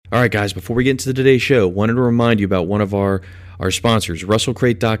All right, guys, before we get into today's show, wanted to remind you about one of our sponsors,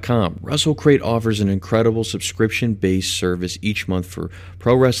 WrestleCrate.com. WrestleCrate offers an incredible subscription-based service each month for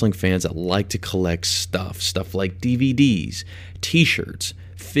pro wrestling fans that like to collect stuff like DVDs, T-shirts,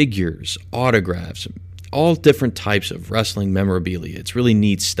 figures, autographs, all different types of wrestling memorabilia. It's really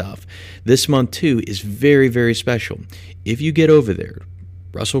neat stuff. This month, too, is very, very special. If you get over there,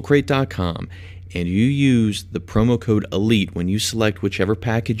 WrestleCrate.com, and you use the promo code ELITE when you select whichever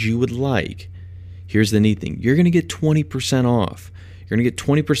package you would like, here's the neat thing. You're going to get 20% off. You're going to get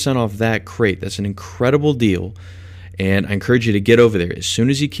 20% off that crate. That's an incredible deal, and I encourage you to get over there as soon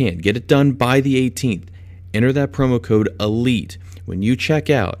as you can. Get it done by the 18th. Enter that promo code ELITE when you check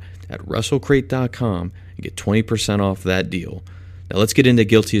out at WrestleCrate.com and get 20% off that deal. Now let's get into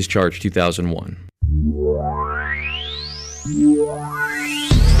Guilty as Charged 2001.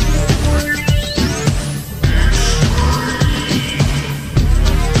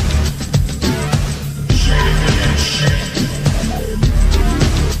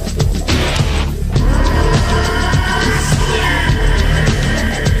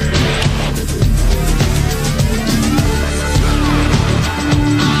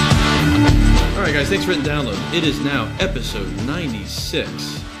 Thanks for hitting download. It is now episode 96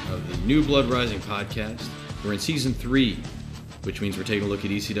 of the New Blood Rising podcast. We're in season 3, which means we're taking a look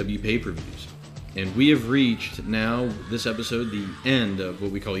at ECW pay-per-views. And we have reached now, this episode, the end of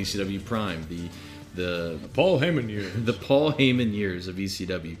what we call ECW Prime, the Paul Heyman years. The Paul Heyman years of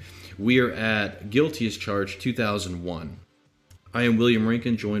ECW. We are at Guilty as Charged 2001. I am William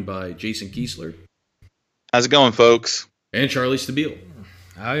Rankin, joined by Jason Kiesler. How's it going, folks? And Charlie Stabile.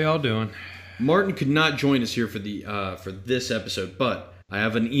 How y'all doing? Martin could not join us here for this episode, but I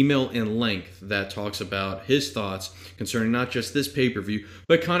have an email in length that talks about his thoughts concerning not just this pay-per-view,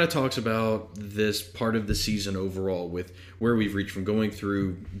 but kind of talks about this part of the season overall with where we've reached from going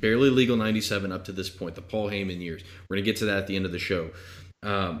through Barely Legal 97 up to this point, the Paul Heyman years. We're going to get to that at the end of the show.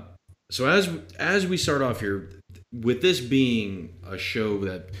 So as we start off here, with this being a show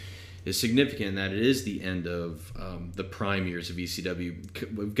that is significant in that it is the end of the prime years of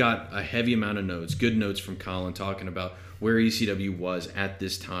ECW. We've got a heavy amount of notes, good notes from Colin talking about where ECW was at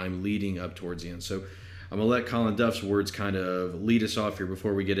this time leading up towards the end. So I'm going to let Colin Duff's words kind of lead us off here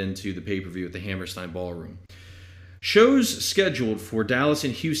before we get into the pay-per-view at the Hammerstein Ballroom. Shows scheduled for Dallas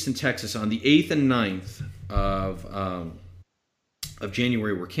and Houston, Texas on the 8th and 9th of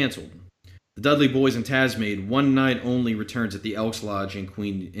January were canceled. The Dudley Boys and Taz made one-night-only returns at the Elks Lodge in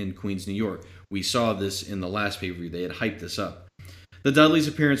Queens, New York. We saw this in the last pay-per-view. They had hyped this up. The Dudleys'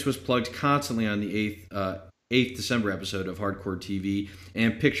 appearance was plugged constantly on the 8th December episode of Hardcore TV,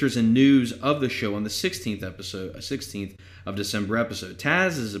 and pictures and news of the show on the 16th of December episode.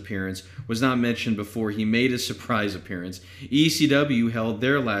 Taz's appearance was not mentioned before he made his surprise appearance. ECW held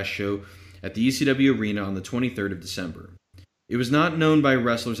their last show at the ECW Arena on the 23rd of December. It was not known by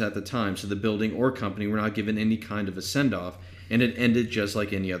wrestlers at the time, so the building or company were not given any kind of a send-off, and it ended just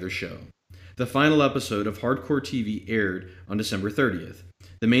like any other show. The final episode of Hardcore TV aired on December 30th.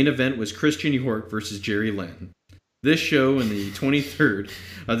 The main event was Christian York versus Jerry Lynn. This show and the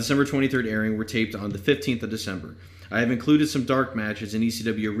December 23rd airing were taped on the 15th of December. I have included some dark matches and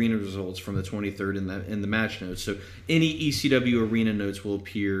ECW Arena results from the 23rd in the match notes, so any ECW Arena notes will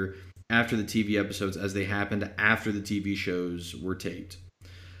appear after the TV episodes as they happened after the TV shows were taped.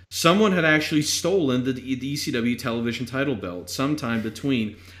 Someone had actually stolen the ECW television title belt sometime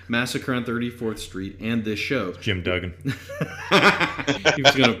between Massacre on 34th Street and this show. Jim Duggan. He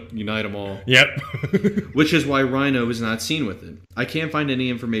was going to unite them all. Yep. Which is why Rhino is not seen with it. I can't find any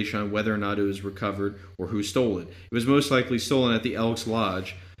information on whether or not it was recovered or who stole it. It was most likely stolen at the Elks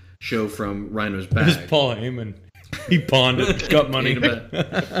Lodge show from Rhino's bag. It was Paul Heyman. He pawned it, got money.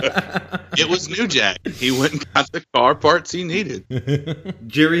 It was New Jack. He went and got the car parts he needed.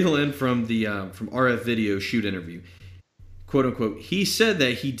 Jerry Lynn from RF Video shoot interview, quote unquote, he said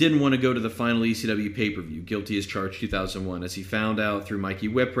that he didn't want to go to the final ECW pay-per-view, Guilty as Charged 2001, as he found out through Mikey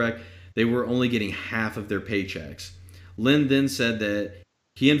Whipwreck they were only getting half of their paychecks. Lynn then said that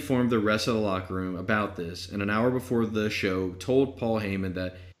he informed the rest of the locker room about this, and an hour before the show told Paul Heyman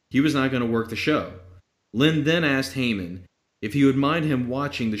that he was not going to work the show. Lynn then asked Heyman if he would mind him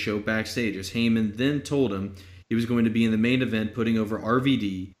watching the show backstage, as Heyman then told him he was going to be in the main event putting over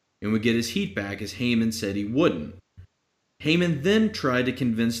RVD and would get his heat back, as Heyman said he wouldn't. Heyman then tried to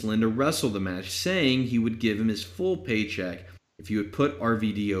convince Lynn to wrestle the match, saying he would give him his full paycheck if he would put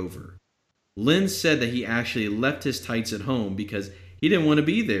RVD over. Lynn said that he actually left his tights at home because he didn't want to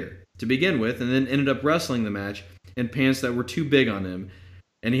be there to begin with, and then ended up wrestling the match in pants that were too big on him,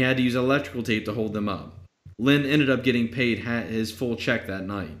 and he had to use electrical tape to hold them up. Lynn ended up getting paid his full check that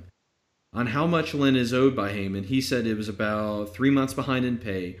night. On how much Lynn is owed by Heyman, he said it was about 3 months behind in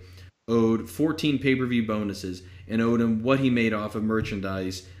pay, owed 14 pay-per-view bonuses, and owed him what he made off of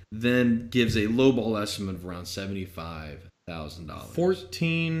merchandise, then gives a lowball estimate of around $75,000.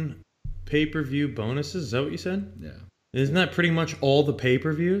 14 pay-per-view bonuses? Is that what you said? Yeah. Isn't that pretty much all the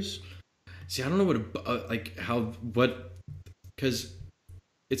pay-per-views? See, I don't know because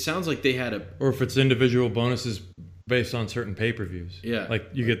it sounds like they had a... Or if it's individual bonuses based on certain pay-per-views. Yeah. Like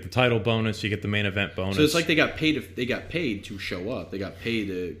you get the title bonus, you get the main event bonus. So it's like they got paid to show up. They got paid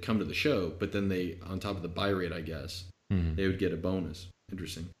to come to the show, but then they, on top of the buy rate, I guess, they would get a bonus.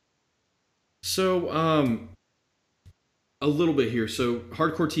 Interesting. So, a little bit here. So,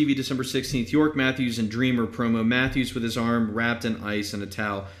 Hardcore TV, December 16th, York, Matthews, and Dreamer promo. Matthews with his arm wrapped in ice and a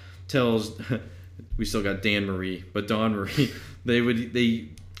towel tells, we still got Dan Marie, but Dawn Marie, they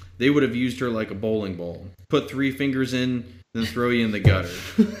would have used her like a bowling ball. Put 3 fingers in, then throw you in the gutter.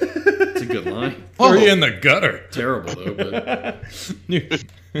 It's a good line. Throw you in the gutter. Terrible, though, but...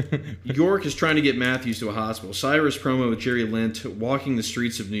 York is trying to get Matthews to a hospital. Cyrus promo with Jerry Lynn walking the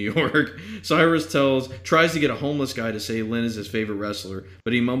streets of New York. Cyrus tries to get a homeless guy to say Lynn is his favorite wrestler,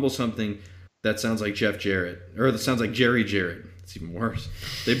 but he mumbles something that sounds like Jeff Jarrett, or that sounds like Jerry Jarrett. It's even worse.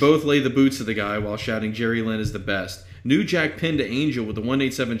 They both lay the boots to the guy while shouting Jerry Lynn is the best. New Jack pinned to Angel with a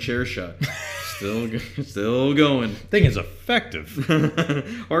 187 chair shot. Still going. Thing is effective.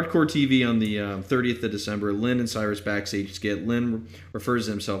 Hardcore TV on the 30th of December. Lynn and Cyrus backstage skit. Lynn refers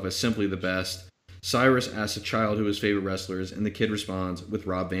to himself as simply the best. Cyrus asks a child who his favorite wrestler is, and the kid responds with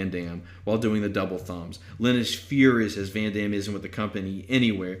Rob Van Dam while doing the double thumbs. Lynn is furious as Van Dam isn't with the company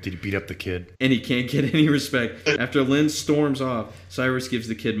anywhere. Did he beat up the kid? And he can't get any respect. After Lynn storms off, Cyrus gives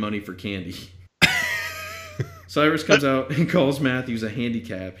the kid money for candy. Cyrus comes out and calls Matthews a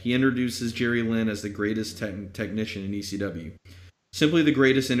handicap. He introduces Jerry Lynn as the greatest technician in ECW. Simply the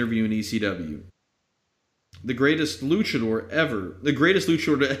greatest interview in ECW. The greatest luchador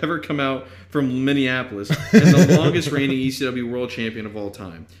to ever come out from Minneapolis, and the longest reigning ECW world champion of all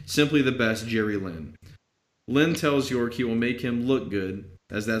time. Simply the best, Jerry Lynn. Lynn tells York he will make him look good,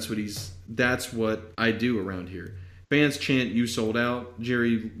 as that's what I do around here. Fans chant, "You sold out."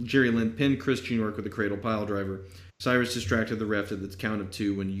 Jerry Lynn pinned Christian York with a cradle pile driver. Cyrus distracted the ref at the count of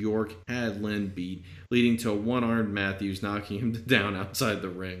 2 when York had Lynn beat, leading to a one-armed Matthews knocking him down outside the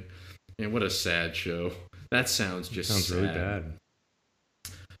ring. And what a sad show. That sounds sad. Really bad.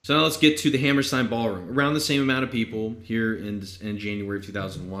 So now let's get to the Hammerstein Ballroom. Around the same amount of people here in January of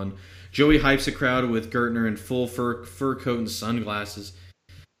 2001. Joey hypes the crowd with Gertner in full fur coat and sunglasses.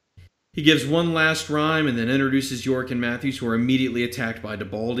 He gives one last rhyme and then introduces York and Matthews, who are immediately attacked by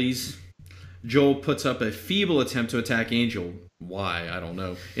DeBaldies. Joel puts up a feeble attempt to attack Angel. Why? I don't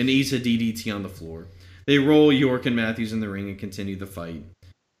know. And eats a DDT on the floor. They roll York and Matthews in the ring and continue the fight.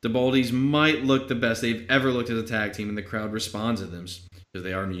 DeBaldies might look the best they've ever looked as a tag team, and the crowd responds to them because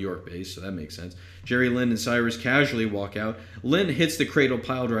they are New York-based, so that makes sense. Jerry Lynn and Cyrus casually walk out. Lynn hits the cradle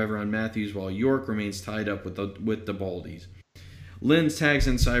piledriver on Matthews while York remains tied up with DeBaldies. Lynn tags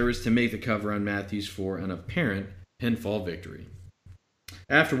in Cyrus to make the cover on Matthews for an apparent pinfall victory.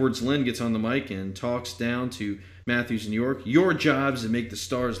 Afterwards, Lynn gets on the mic and talks down to Matthews and York. "Your job is to make the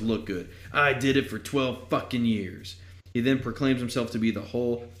stars look good. I did it for 12 fucking years." He then proclaims himself to be the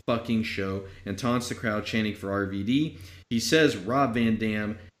whole fucking show and taunts the crowd chanting for RVD. He says Rob Van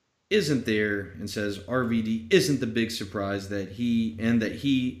Dam isn't there and says RVD isn't the big surprise that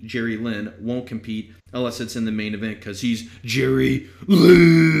he, Jerry Lynn, won't compete unless it's in the main event because he's Jerry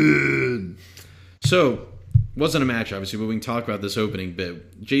Lynn. So, wasn't a match obviously, but we can talk about this opening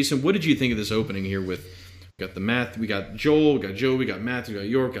bit. Jason, what did you think of this opening here with we got Joel, we got Joe, we got Matthew, we got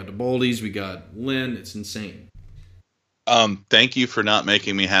York, we got DeBaldies, we got Lynn. It's insane. Thank you for not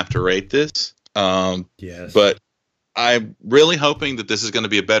making me have to rate this. Yes. But I'm really hoping that this is going to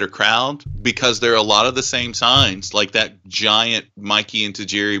be a better crowd because there are a lot of the same signs, like that giant Mikey and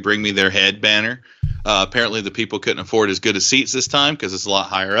Tajiri bring me their head banner. Apparently the people couldn't afford as good as seats this time because it's a lot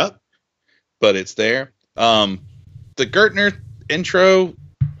higher up, but it's there. The Gertner intro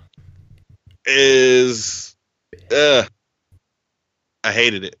is, I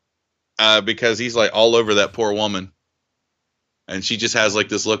hated it because he's like all over that poor woman. And she just has like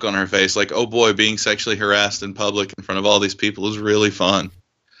this look on her face, like, oh boy, being sexually harassed in public in front of all these people is really fun.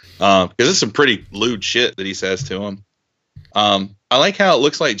 Because it's some pretty lewd shit that he says to him. I like how it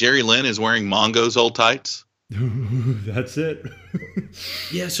looks like Jerry Lynn is wearing Mongo's old tights. That's it.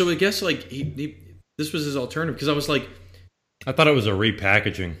 Yeah, so I guess like this was his alternative because I was like, I thought it was a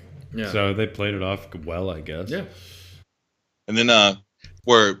repackaging. Yeah. So they played it off well, I guess. Yeah. And then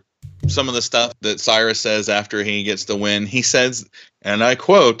where some of the stuff that Cyrus says after he gets the win. He says, and I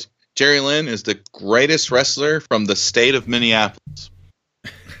quote, Jerry Lynn is the greatest wrestler from the state of Minneapolis.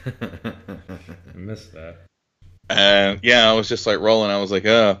 I missed that. And yeah, I was just like rolling. I was like,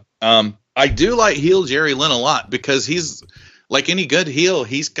 I do like heel Jerry Lynn a lot because he's like any good heel.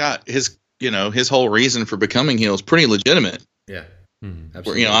 He's got his, his whole reason for becoming heel is pretty legitimate. Yeah.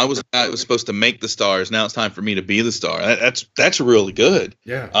 Absolutely. Where, I was supposed to make the stars. Now it's time for me to be the star. That's really good.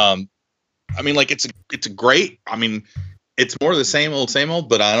 Yeah. I mean, like it's a great. I mean, it's more of the same old.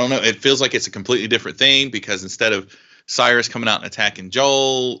 But I don't know. It feels like it's a completely different thing because instead of Cyrus coming out and attacking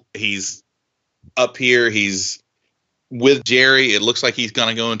Joel, he's up here. He's with Jerry. It looks like he's going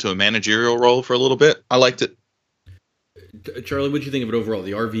to go into a managerial role for a little bit. I liked it. Charlie, what did you think of it overall?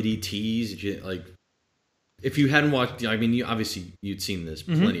 The RVD tease, did you like? If you hadn't watched, I mean, obviously you'd seen this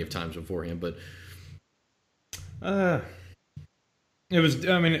plenty of times beforehand, but it was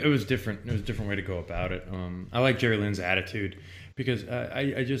different. It was a different way to go about it. I like Jerry Lynn's attitude because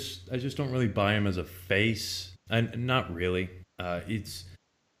I just don't really buy him as a face. Not really. It's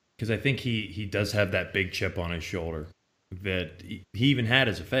because I think he does have that big chip on his shoulder that he even had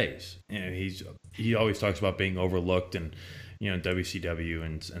as a face. He always talks about being overlooked and WCW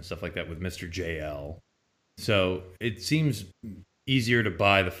and stuff like that with Mr. JL. So it seems easier to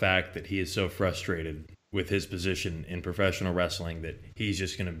buy the fact that he is so frustrated with his position in professional wrestling that he's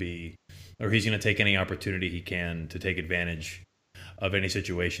just going to he's going to take any opportunity he can to take advantage of any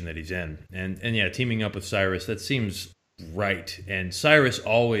situation that he's in. And yeah, teaming up with Cyrus, that seems right. And Cyrus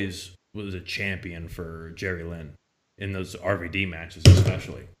always was a champion for Jerry Lynn in those RVD matches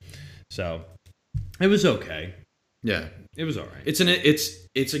especially. So it was okay. Yeah, it was all right.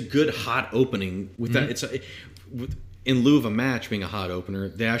 It's a good hot opening with that. It's in lieu of a match being a hot opener,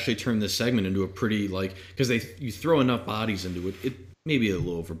 they actually turned this segment into a pretty because you throw enough bodies into it. It may be a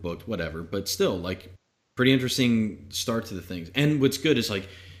little overbooked, whatever, but still pretty interesting start to the things. And what's good is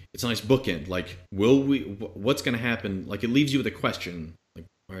it's a nice bookend. What's going to happen? It leaves you with a question.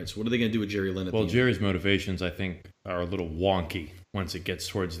 All right, so what are they going to do with Jerry Lynn at the end? Jerry's motivations, I think, are a little wonky once it gets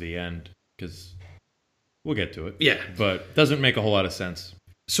towards the end because. We'll get to it. Yeah. But doesn't make a whole lot of sense.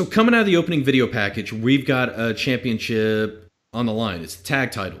 So coming out of the opening video package, we've got a championship on the line. It's the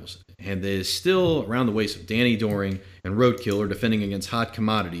tag titles. And there's still around the waist of Danny Doring and Roadkill are defending against Hot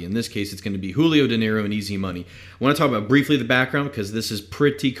Commodity. In this case, it's going to be Julio De Niro and Easy Money. I want to talk about briefly the background because this is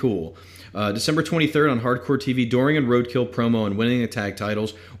pretty cool. December 23rd on Hardcore TV, Doring and Roadkill promo on winning the tag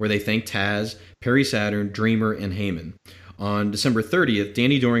titles where they thank Taz, Perry Saturn, Dreamer, and Heyman. On December 30th,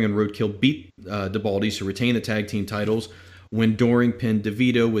 Danny Doring and Roadkill beat DeBaldi to retain the tag team titles when Doring pinned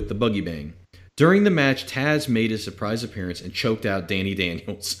DeVito with the Buggy Bang. During the match, Taz made a surprise appearance and choked out Danny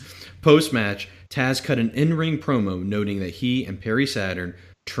Daniels. Post-match, Taz cut an in-ring promo noting that he and Perry Saturn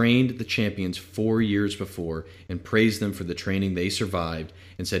trained the champions 4 years before and praised them for the training they survived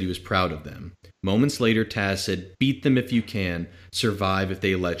and said he was proud of them. Moments later, Taz said, "Beat them if you can, survive if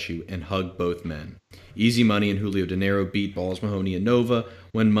they let you," and hugged both men. Easy Money and Julio De Niro beat Balls Mahoney and Nova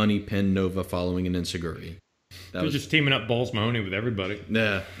when Money pinned Nova following an enziguri. They're just teaming up Balls Mahoney with everybody.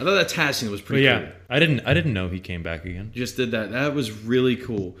 Yeah, I thought that Taz thing was pretty cool. I didn't know he came back again. Just did that. That was really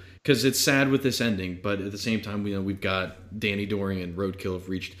cool because it's sad with this ending, but at the same time, we've got Danny Doring and Roadkill have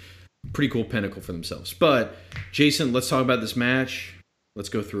reached a pretty cool pinnacle for themselves. But Jason, let's talk about this match. Let's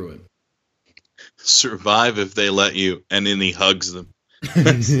go through it. Survive if they let you, and then he hugs them.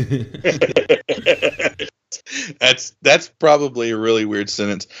 That's probably a really weird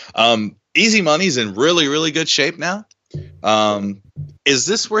sentence. Easy Money's in really, really good shape now. Is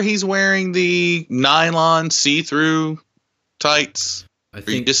this where he's wearing the nylon see-through tights? I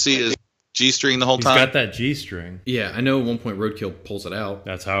think you just see his G-string the whole time. He's got that G-string. Yeah, I know at one point Roadkill pulls it out.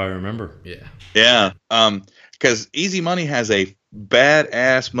 That's how I remember. Yeah. Yeah. Because Easy Money has a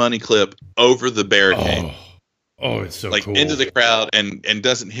badass money clip over the barricade. Oh, it's so cool. Into the crowd and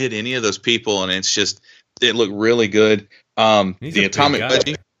doesn't hit any of those people, and it's just it looked really good. The Atomic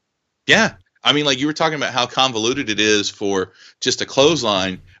Wedgie. Yeah. I mean, you were talking about how convoluted it is for just a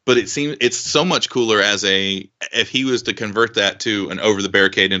clothesline, but it seems it's so much cooler if he was to convert that to an over the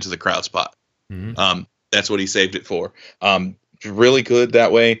barricade into the crowd spot. Mm-hmm. That's what he saved it for. Really good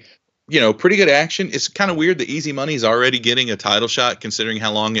that way. Pretty good action. It's kind of weird that Easy Money's already getting a title shot considering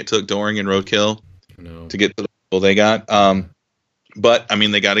how long it took Doring and Roadkill to get to the level they got. But, I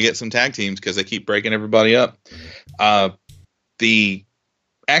mean, they got to get some tag teams because they keep breaking everybody up. The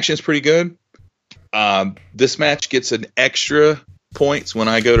action's pretty good. This match gets an extra points when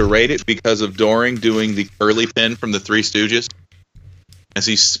I go to rate it because of Doring doing the curly pin from the Three Stooges as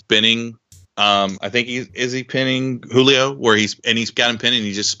he's spinning I think he pinning Julio where he's got him pinned and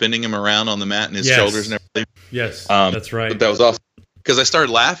he's just spinning him around on the mat and his shoulders and everything. Yes, that's right. But that was awesome because I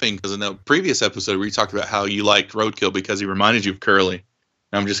started laughing because in the previous episode where you talked about how you liked Roadkill because he reminded you of Curly.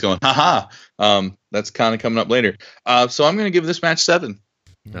 And I'm just going, haha. That's kind of coming up later. So I'm going to give this match 7.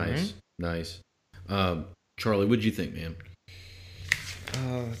 Nice. Charlie, what'd you think, man?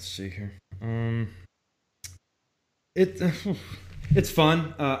 Let's see here. It's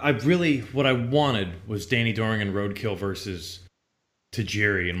fun. What I wanted was Danny Doring and Roadkill versus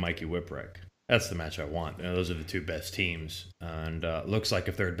Tajiri and Mikey Whipwreck. That's the match I want. Those are the two best teams. And looks like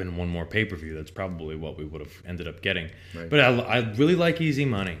if there had been one more pay-per-view, that's probably what we would have ended up getting. Right. But I really like Easy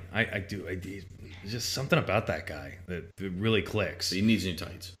Money. I do. There's just something about that guy that really clicks. He needs new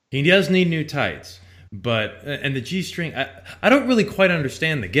tights. He does need new tights. But, and the G-string, I don't really quite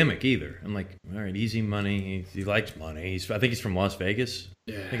understand the gimmick either. I'm like, all right, Easy Money. He likes money. I think he's from Las Vegas.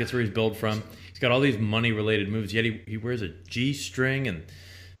 Yeah. I think that's where he's billed from. He's got all these money-related moves, yet he wears a G-string and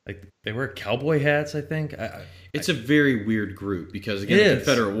like they wear cowboy hats, I think. It's a very weird group because, again, the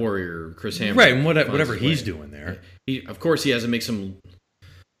Confederate Warrior, Chris Hammer. Right, and whatever he's doing there. Of course, he has to make some...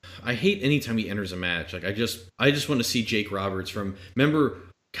 I hate anytime he enters a match. Like I just want to see Jake Roberts from... Remember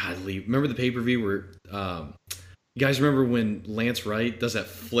the pay-per-view where... you guys remember when Lance Wright does that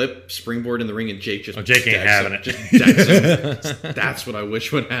flip springboard in the ring and Jake just... Oh, Jake ain't having it. Just decks him. That's what I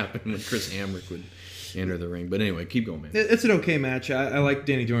wish would happen when Chris Hamrick would enter the ring. But anyway, keep going, man. It's an okay match. I like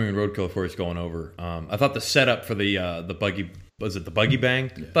Danny Doring and Roadkill before he's going over. I thought the setup for the buggy... Was it the buggy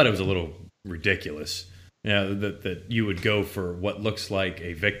bang? Yeah. I thought it was a little ridiculous. That you would go for what looks like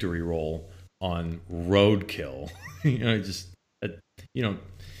a victory roll on Roadkill. You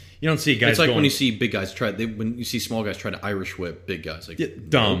don't see guys. It's like when you see big guys when you see small guys try to Irish whip big guys. Like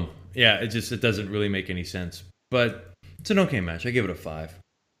dumb. Yeah, it doesn't really make any sense. But it's an okay match. I give it a 5.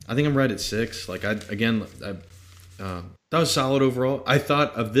 I think I'm right at 6. Like that was solid overall. I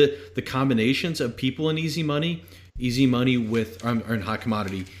thought of the combinations of people in Easy Money with or in Hot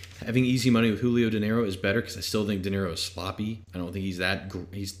Commodity. Having Easy Money with Julio De Niro is better because I still think De Niro is sloppy. I don't think he's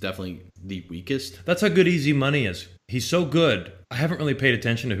he's definitely the weakest. That's how good Easy Money is. He's so good. I haven't really paid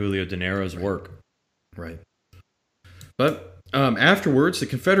attention to Julio De Niro's work. Right. But afterwards, the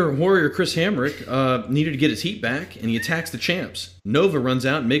Confederate Warrior Chris Hamrick needed to get his heat back, and he attacks the champs. Nova runs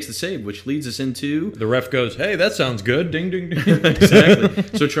out and makes the save, which leads us into... The ref goes, hey, that sounds good. Ding, ding, ding.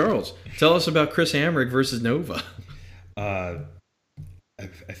 Exactly. So, Charles, tell us about Chris Hamrick versus Nova.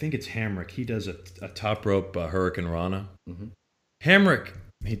 I think it's Hamrick. He does a top rope Hurricane Rana. Mm-hmm. Hamrick,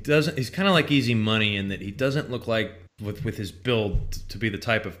 he's kind of like Easy Money in that he doesn't look like, with his build, to be the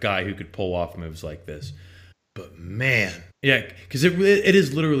type of guy who could pull off moves like this. But man, yeah, because it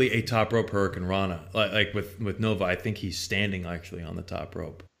is literally a top rope Hurricane Rana. Like with Nova, I think he's standing actually on the top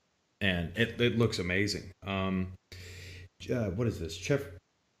rope, and it looks amazing. What is this?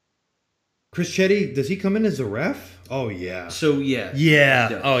 Chris Chetty, does he come in as a ref? Oh yeah. So yeah.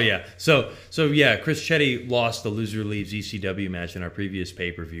 Yeah. Oh yeah. So yeah, Chris Chetty lost the Loser Leaves ECW match in our previous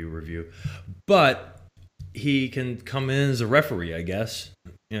pay-per-view review. But he can come in as a referee, I guess.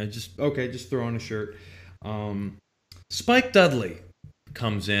 Just throw on a shirt. Spike Dudley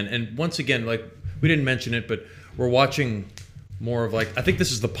comes in, and once again, like we didn't mention it, but we're watching more of I think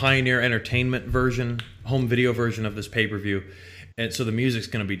this is the Pioneer Entertainment version, home video version of this pay-per-view. And so the music's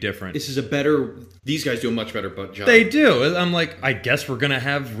going to be different. These guys do a much better job. They do. I'm like, I guess we're going to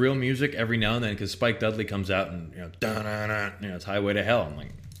have real music every now and then because Spike Dudley comes out and, it's Highway to Hell. I'm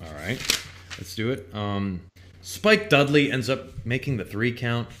like, all right, let's do it. Spike Dudley ends up making the 3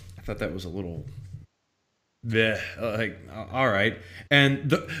 count. I thought that was a little... all right.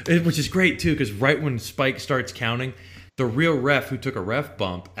 And which is great, too, because right when Spike starts counting, the real ref who took a ref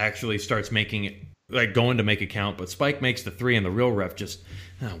bump actually starts making it, going to make a count, but Spike makes the 3, and the real ref just,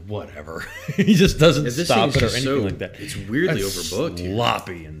 whatever. He just doesn't stop it or anything like that. It's weirdly overbooked.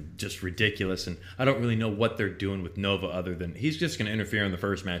 Sloppy and just ridiculous, and I don't really know what they're doing with Nova other than he's just going to interfere in the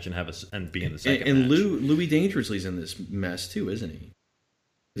first match and be in the second and match. Louis Dangerously's in this mess too, isn't he?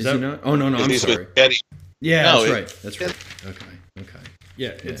 Is he not? Oh, no, I'm sorry. Yeah, no, that's right. Okay. Yeah,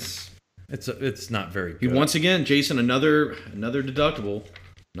 it's not very good. Once again, Jason, another deductible,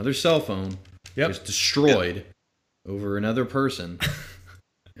 another cell phone. Yep. Just destroyed over another person.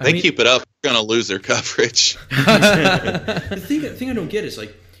 They keep it up, they're going to lose their coverage. The thing I don't get is,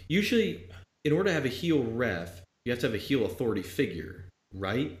 usually, in order to have a heel ref, you have to have a heel authority figure,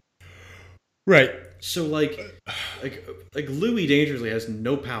 right? Right. So, like Louis Dangerously has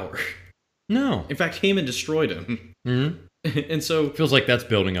no power. No. In fact, Heyman destroyed him. Mm-hmm. And so... It feels like that's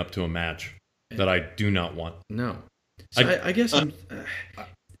building up to a match that I do not want. No. So I guess I'm...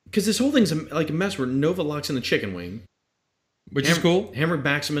 because this whole thing's like a mess where Nova locks in the chicken wing, Which is cool. Hammer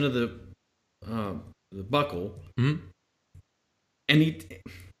backs him into the buckle, Mm-hmm. and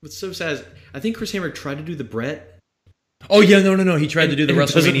what's so sad is I think Chris Hammer tried to do the Brett. Oh, yeah, no. He tried to do the And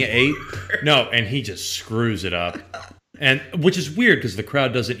it doesn't WrestleMania 8. No, and he just screws it up. And which is weird because the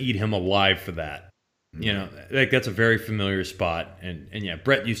crowd doesn't eat him alive for that. You know, like that's a very familiar spot. And yeah,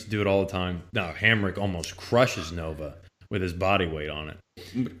 Brett used to do it all the time. Now, Hamrick almost crushes Nova with his body weight on it.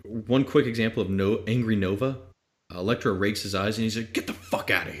 One quick example of angry Nova. Electra rakes his eyes and he's like, "Get the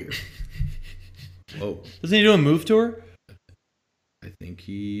fuck out of here!" Whoa. Doesn't he do a move to her? I think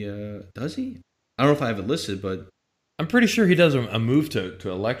he does. He? I don't know if I have it listed, but I'm pretty sure he does a move to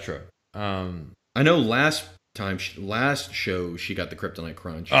Electra. I know last show she got the Kryptonite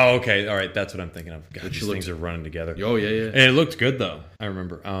Crunch. Oh, okay. All right. That's what I'm thinking of. God, But these she things are running together. Oh yeah. And it looked good, though. I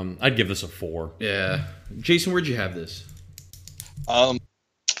remember. I'd give this a 4. Yeah. Jason, where'd you have this?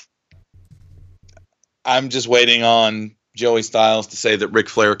 I'm just waiting on Joey Styles to say that Ric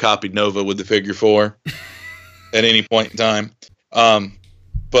Flair copied Nova with the figure 4 at any point in time.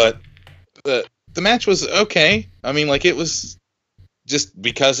 But the match was okay. I mean, like, it was just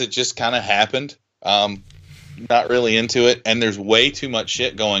because it just kind of happened. Not really into it, and there's way too much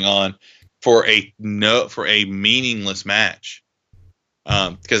shit going on for a meaningless match.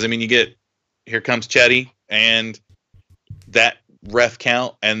 Because I mean, you get here comes Chetty and that ref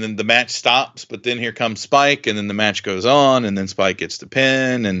count, and then the match stops, but then here comes Spike, and then the match goes on, and then Spike gets the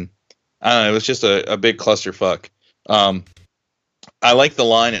pin, and I don't know, it was just a big clusterfuck. I like the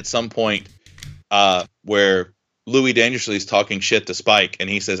line at some point where Louis Dangerously is talking shit to Spike, and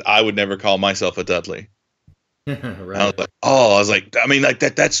he says, "I would never call myself a Dudley." Right. I was like, I mean, like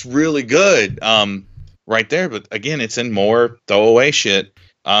that's really good, right there. But again, it's in more throwaway shit.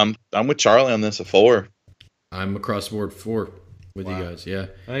 I'm with Charlie on this, a 4. I'm across the board 4 with you guys. Yeah.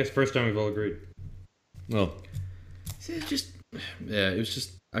 I think it's the first time we've all agreed. Well, It was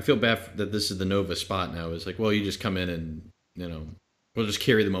just. I feel bad that this is the Nova spot now. It's like, well, you just come in and we'll just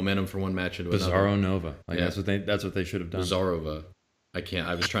carry the momentum from one match into another. Bizarro Nova. Like, Yeah. That's what they should have done. Bizarrova. I can't.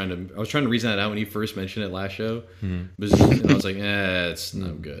 I was trying to reason that out when you first mentioned it last show. Mm-hmm. And I was like, it's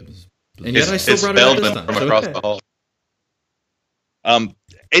no good. And yet I still brought it up this time. From So, across the hall.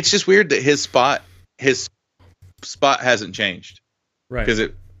 It's just weird that his spot hasn't changed, Right. because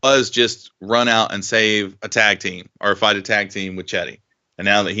it was just run out and save a tag team or fight a tag team with Chetty. And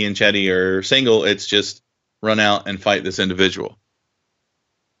now that he and Chetty are single, it's just run out and fight this individual.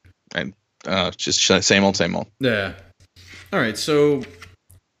 And just same old, same old. Yeah. All right, so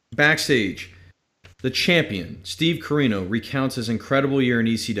backstage, the champion, Steve Corino, recounts his incredible year in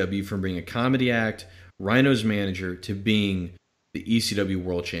ECW from being a comedy act, Rhino's manager, to being the ECW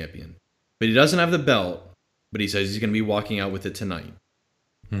world champion. But he doesn't have the belt, but he says he's going to be walking out with it tonight.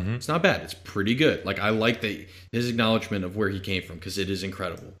 Mm-hmm. It's not bad. It's pretty good. Like, I like his acknowledgement of where he came from, because it is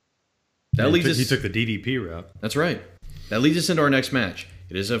incredible. He took the DDP route. That's right. That leads us into our next match.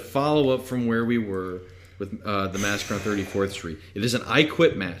 It is a follow-up from where we were with the Massacre on 34th Street. It is an I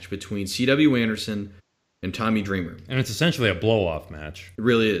Quit match between C.W. Anderson and Tommy Dreamer. And it's essentially a blow-off match. It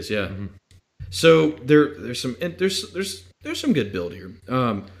really is, yeah. Mm-hmm. So there's some good build here.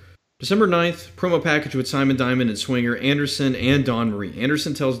 December 9th, promo package with Simon Diamond and Swinger, Anderson, and Dawn Marie.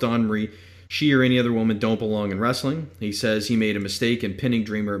 Anderson tells Dawn Marie she or any other woman don't belong in wrestling. He says he made a mistake in pinning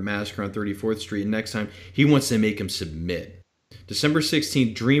Dreamer at Massacre on 34th Street, and next time he wants to make him submit. December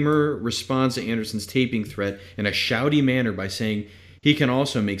 16th, Dreamer responds to Anderson's taping threat in a shouty manner by saying he can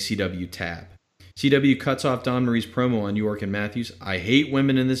also make CW tap. CW cuts off Dawn Marie's promo on York and Matthews. "I hate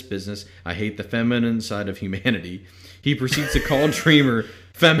women in this business. I hate the feminine side of humanity." He proceeds to call Dreamer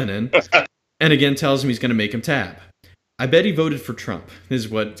feminine and again tells him he's going to make him tap. "I bet he voted for Trump," is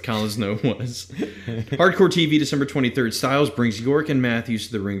what Colin's note was. Hardcore TV, December 23rd. Styles brings York and Matthews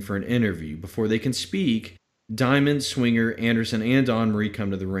to the ring for an interview. Before they can speak, Diamond, Swinger, Anderson, and Dawn Marie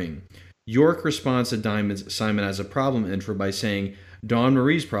come to the ring. York responds to Diamond's "Simon has a problem" intro by saying Dawn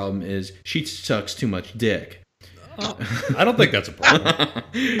Marie's problem is she sucks too much dick. I don't think that's a problem.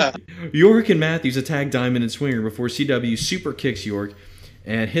 York and Matthews attack Diamond and Swinger before CW super kicks York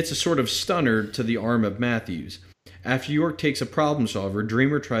and hits a sort of stunner to the arm of Matthews. After York takes a problem solver,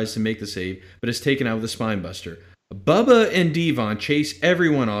 Dreamer tries to make the save, but is taken out with a spine buster. Bubba and Devon chase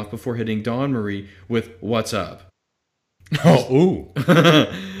everyone off before hitting Dawn Marie with "What's up?" Oh, ooh.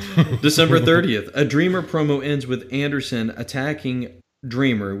 December 30th, a Dreamer promo ends with Anderson attacking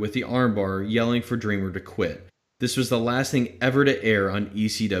Dreamer with the armbar, yelling for Dreamer to quit. This was the last thing ever to air on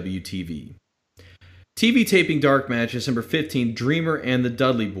ECW TV. TV taping dark match, December 15th, Dreamer and the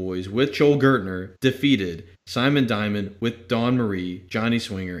Dudley Boys with Joel Gertner defeated Simon Diamond with Dawn Marie, Johnny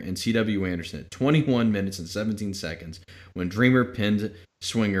Swinger, and C.W. Anderson at 21 minutes and 17 seconds when Dreamer pinned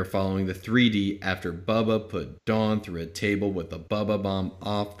Swinger following the 3D after Bubba put Dawn through a table with a Bubba bomb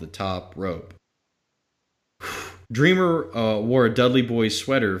off the top rope. Dreamer wore a Dudley Boys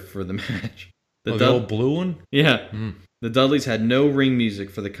sweater for the match. The old blue one? Yeah. The Dudleys had no ring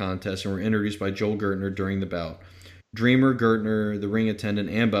music for the contest and were introduced by Joel Gertner during the bout. Dreamer, Gertner, the ring attendant,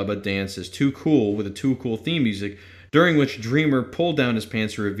 and Bubba danced as Too Cool with a Too Cool theme music, during which Dreamer pulled down his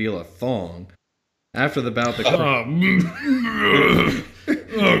pants to reveal a thong. After the bout, Oh,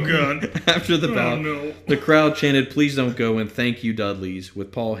 God. After the bout, no. the crowd chanted, "Please don't go," and "Thank you, Dudleys,"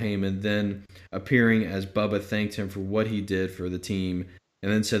 with Paul Heyman then appearing as Bubba thanked him for what he did for the team,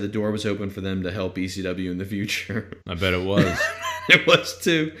 and then said the door was open for them to help ECW in the future. I bet it was. It was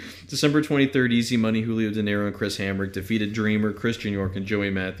too. December 23rd, Easy Money, Julio De Niro, and Chris Hamrick defeated Dreamer, Christian York, and Joey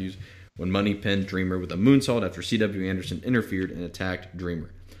Matthews when Money pinned Dreamer with a moonsault after C.W. Anderson interfered and attacked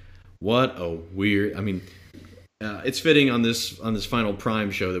Dreamer. What a weird... I mean, it's fitting on this final Prime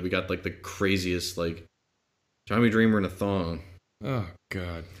show that we got like the craziest, like, Tommy Dreamer in a thong. Oh,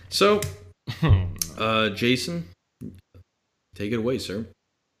 God. So, Jason, take it away, sir.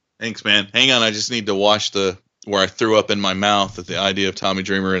 Thanks, man. Hang on, I just need to wash where I threw up in my mouth at the idea of Tommy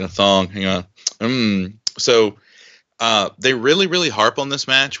Dreamer in a thong. Hang on. So they really, really harp on this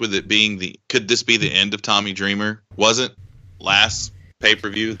match with it being could this be the end of Tommy Dreamer? Wasn't last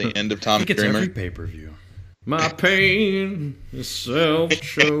pay-per-view the end of Tommy Dreamer? Every pay-per-view. My pain is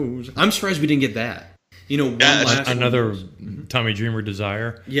self-chose. I'm surprised we didn't get that. You know, another Tommy Dreamer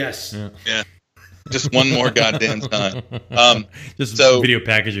desire. Yes. Yeah. Just one more goddamn time. Just a video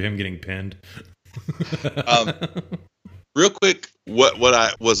package of him getting pinned. Real quick, what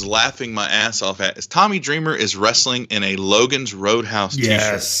I was laughing my ass off at is Tommy Dreamer is wrestling in a Logan's Roadhouse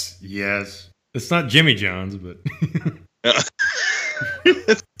t-shirt. Yes. It's not Jimmy Jones, but...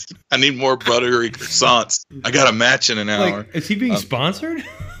 I need more buttery croissants. I got a match in an hour. Like, is he being sponsored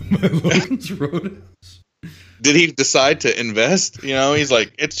by Logan's Roadhouse? Did he decide to invest? You know, he's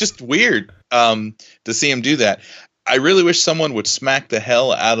like, it's just weird to see him do that. I really wish someone would smack the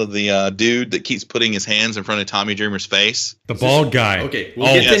hell out of the dude that keeps putting his hands in front of Tommy Dreamer's face. The bald guy. Okay.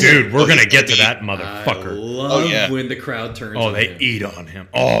 Dude, we're going to get to that motherfucker. I love when the crowd turns on they him. eat on him.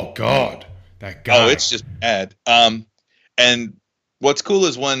 Oh, God. That guy. Oh, it's just bad. And what's cool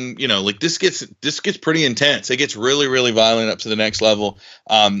is when, you know, like this gets pretty intense. It gets really, really violent up to the next level.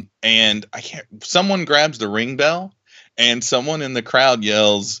 And someone grabs the ring bell and someone in the crowd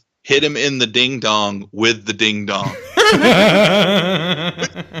yells, "Hit him in the ding dong with the ding dong."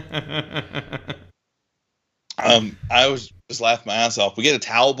 I was just laughing my ass off. We get a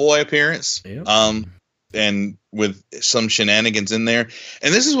Towel Boy appearance. Yep. And with some shenanigans in there.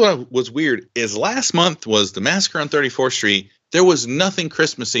 And this is what was weird is last month was the Massacre on 34th Street. There was nothing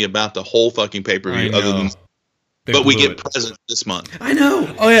Christmassy about the whole fucking pay-per-view other than but we get presents this month. I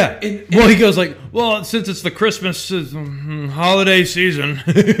know. Oh, yeah. Well, he goes like, well, since it's the Christmas holiday season.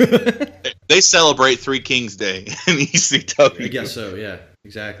 They celebrate Three Kings Day in ECW. I guess so, yeah.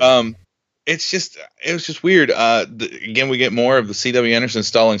 Exactly. It was just weird. Again, we get more of the C.W. Anderson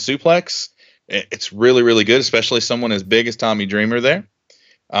stalling suplex. It's really, really good, especially someone as big as Tommy Dreamer there.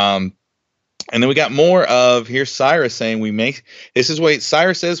 And then we got more of, here's Cyrus saying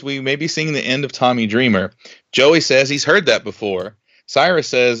Cyrus says we may be seeing the end of Tommy Dreamer. Joey says he's heard that before. Cyrus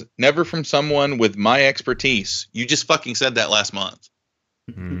says, never from someone with my expertise. You just fucking said that last month.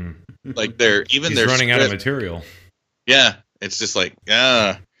 Like he's running out of material. Yeah. It's just like,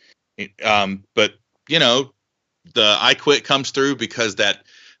 but you know, the I Quit comes through because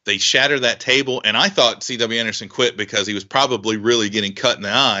they shatter that table, and I thought C.W. Anderson quit because he was probably really getting cut in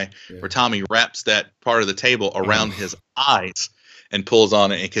the eye, where Tommy wraps that part of the table around his eyes and pulls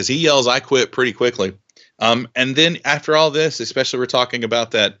on it, because he yells, "I quit," pretty quickly. And then after all this, especially we're talking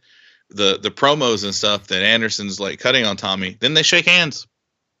about that the promos and stuff that Anderson's like cutting on Tommy, then they shake hands.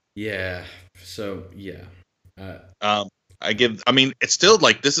 Yeah. So, yeah. It's still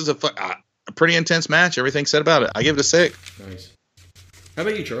like this is a pretty intense match. Everything said about it. I give it a 6. Nice. How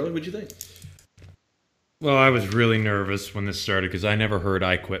about you, Charlie? What'd you think? Well, I was really nervous when this started because I never heard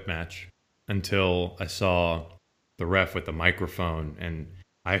I Quit match until I saw the ref with the microphone, and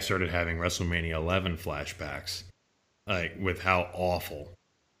I started having WrestleMania 11 flashbacks, like with how awful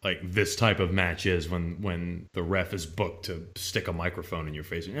like this type of match is when the ref is booked to stick a microphone in your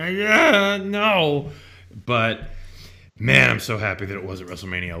face. And, yeah, no. But man, I'm so happy that it wasn't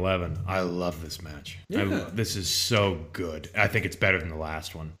WrestleMania 11. I love this match. Yeah. This is so good. I think it's better than the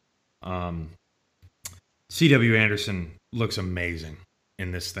last one. C.W. Anderson looks amazing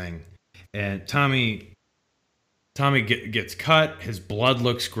in this thing, and Tommy gets cut. His blood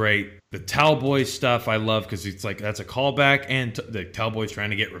looks great. The Towboy stuff I love because it's like that's a callback, and the Towboy's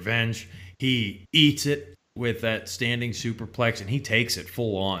trying to get revenge. He eats it with that standing superplex, and he takes it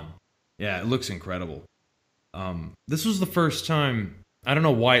full on. Yeah, it looks incredible. This was the first time. I don't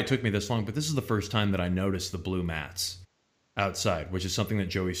know why it took me this long, but this is the first time that I noticed the blue mats outside, which is something that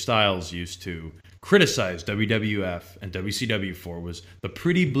Joey Styles used to criticize WWF and WCW for, was the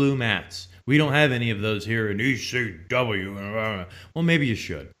pretty blue mats. We don't have any of those here in ECW. Well, maybe you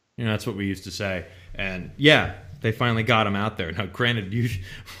should. You know, that's what we used to say. And yeah, they finally got them out there. Now, granted,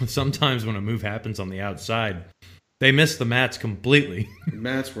 sometimes when a move happens on the outside, they miss the mats completely. The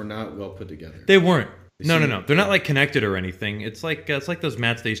mats were not well put together. They weren't. No. They're not like connected or anything. It's like those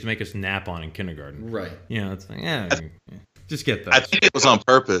mats they used to make us nap on in kindergarten. Right. You know, it's like, just get those. I think it was on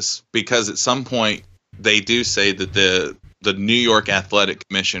purpose because at some point they do say that the New York Athletic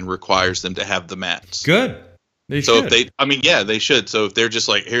Commission requires them to have the mats. Good. They so should. They should. So if they're just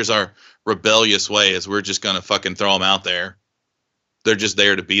like, here's our rebellious way, is we're just gonna fucking throw them out there. They're just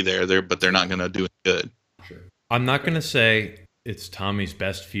there to be there. But they're not gonna do it good. Sure. I'm not gonna say it's Tommy's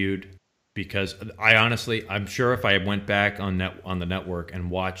best feud. Because I'm sure if I went back on the network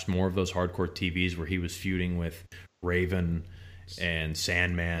and watched more of those hardcore TVs where he was feuding with Raven and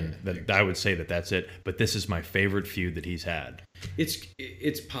Sandman, that I would say that's it. But this is my favorite feud that he's had.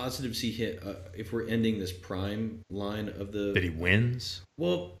 It's positive to see hit if we're ending this prime line of the that he wins.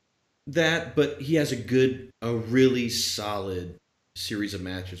 Well, but he has a really solid series of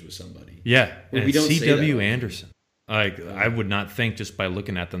matches with somebody. Yeah, and we don't C.W. Anderson. I would not think just by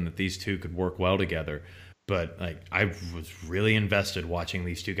looking at them that these two could work well together. But I was really invested watching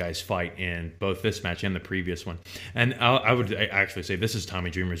these two guys fight in both this match and the previous one. And I would actually say this is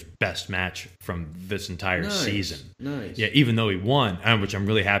Tommy Dreamer's best match from this entire season. Nice. Yeah, even though he won, which I'm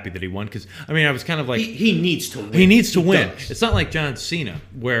really happy that he won because I was kind of like he needs to win. He needs to win. It's not like John Cena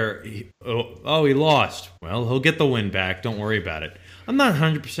where he lost. Well, he'll get the win back. Don't worry about it. I'm not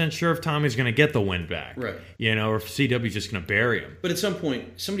 100% sure if Tommy's going to get the win back. Right. You know, or if CW's just going to bury him. But at some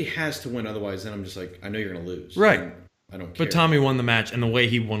point, somebody has to win. Otherwise, then I'm just like, I know you're going to lose. Right. I don't care. But Tommy won the match, and the way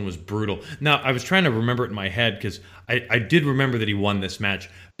he won was brutal. Now, I was trying to remember it in my head because I did remember that he won this match.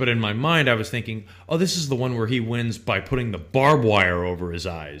 But in my mind, I was thinking, this is the one where he wins by putting the barbed wire over his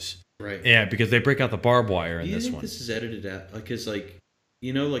eyes. Right. Yeah, because they break out the barbed wire in this one. Do you think this is edited out? Because,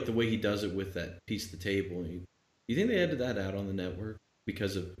 the way he does it with that piece of the table. You think they edited that out on the network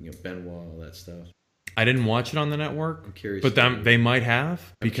because of Benoit, all that stuff? I didn't watch it on the network. I'm curious. But they might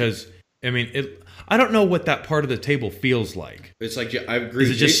have because... I don't know what that part of the table feels like. It's like, I agree. Is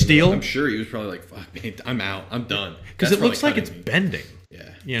it just steel? I'm sure he was probably like, fuck, man, I'm out. I'm done. Because it looks like it's bending. Yeah.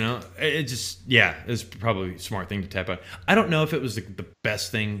 You know, it's probably a smart thing to tap out. I don't know if it was the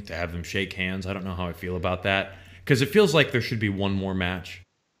best thing to have them shake hands. I don't know how I feel about that. Because it feels like there should be one more match.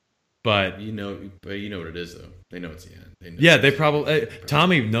 But you know what it is, though. They know it's the end. They probably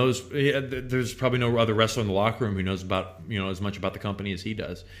Tommy knows. There's probably no other wrestler in the locker room who knows about as much about the company as he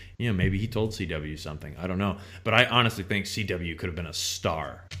does. Maybe he told CW something. I don't know, but I honestly think CW could have been a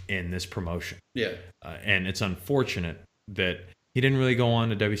star in this promotion. Yeah, and it's unfortunate that he didn't really go on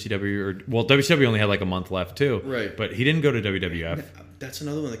to WCW WCW only had like a month left too. Right, but he didn't go to WWF. That's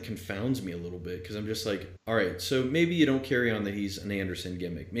another one that confounds me a little bit because I'm just like, all right, so maybe you don't carry on that he's an Anderson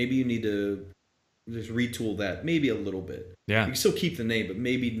gimmick. Maybe you need to just retool that maybe a little bit. Yeah, you can still keep the name, but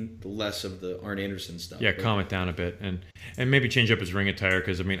maybe less of the Arn Anderson stuff. Yeah, calm it down a bit and maybe change up his ring attire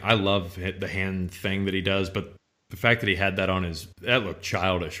because I love the hand thing that he does, but the fact that he had that that looked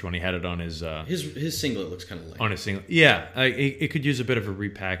childish when he had it on his singlet looks kind of lame. On his singlet, yeah, it could use a bit of a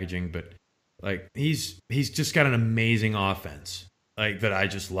repackaging, but he's just got an amazing offense. That I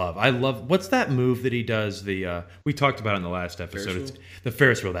just love. I love what's that move that he does? We talked about it in the last episode. It's the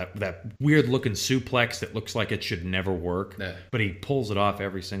Ferris wheel, that weird looking suplex that looks like it should never work, but he pulls it off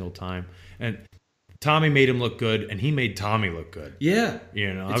every single time. And Tommy made him look good, and he made Tommy look good. Yeah,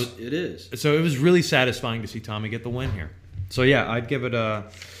 it is. So it was really satisfying to see Tommy get the win here. So yeah, I'd give it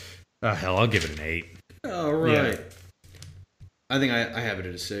I'll give it an 8. All right. Yeah. I think I have it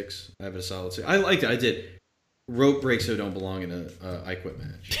at a 6. I have it a solid 6. I liked it. I did. Rope breaks so don't belong in a I Quit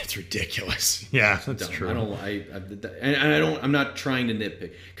match. It's ridiculous. Yeah, that's true. I'm not trying to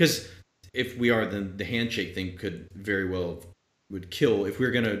nitpick because if we are, then the handshake thing could very well would kill. If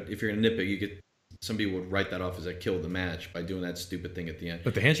you're gonna nitpick, somebody would write that off as a kill the match by doing that stupid thing at the end.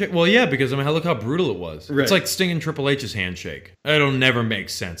 But the handshake, well, yeah, because look how brutal it was. Right. It's like Sting and Triple H's handshake. It'll never make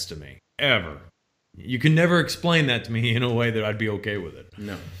sense to me ever. You can never explain that to me in a way that I'd be okay with it.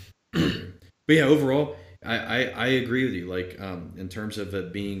 No, but yeah, overall. I agree with you. Like, in terms of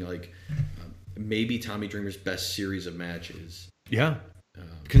it being like maybe Tommy Dreamer's best series of matches. Yeah. Um,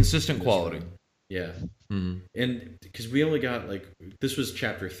 Consistent this quality. run. Yeah. Mm-hmm. And because we only got like, this was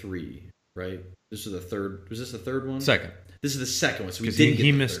chapter 3, right? This was the third. Was this the third one? Second. This is the second one. So we Because didn't he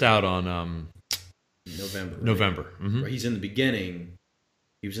get the missed third out on November. Right? November. Mm-hmm. Right, he's in the beginning.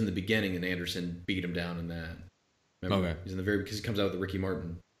 He was in the beginning, and Anderson beat him down in that. Remember? Okay. He's in the very because he comes out with the Ricky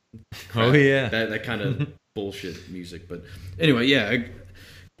Martin. Oh, yeah. That kind of bullshit music. But anyway, yeah.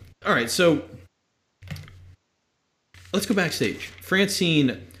 All right, so let's go backstage.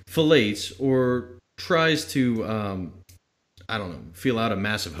 Francine fillets or tries to, I don't know, feel out a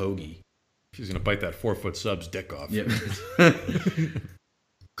massive hoagie. She's going to bite that 4-foot sub's dick off. Yep.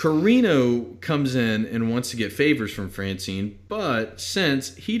 Carino comes in and wants to get favors from Francine, but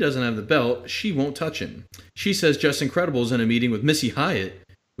since he doesn't have the belt, she won't touch him. She says Just Incredible is in a meeting with Missy Hyatt,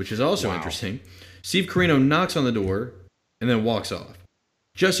 which is also interesting. Steve Carino knocks on the door and then walks off.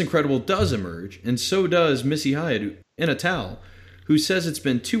 Just Incredible does emerge, and so does Missy Hyatt in a towel, who says it's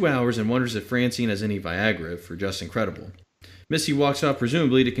been 2 hours and wonders if Francine has any Viagra for Just Incredible. Missy walks off,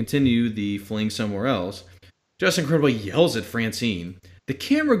 presumably to continue the fling somewhere else. Just Incredible yells at Francine. The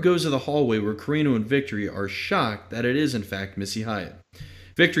camera goes to the hallway where Carino and Victory are shocked that it is in fact Missy Hyatt.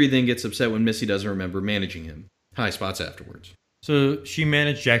 Victory then gets upset when Missy doesn't remember managing him. High spots afterwards. So she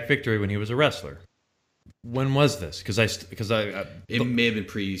managed Jack Victory when he was a wrestler. When was this? Because It may have been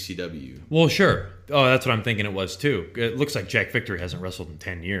pre-ECW. Well, sure. Oh, that's what I'm thinking it was too. It looks like Jack Victory hasn't wrestled in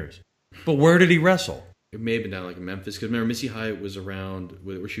 10 years. But where did he wrestle? It may have been down like in Memphis, because remember Missy Hyatt was around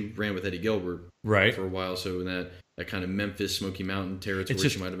where she ran with Eddie Gilbert Right. for a while, so in that kind of Memphis, Smoky Mountain territory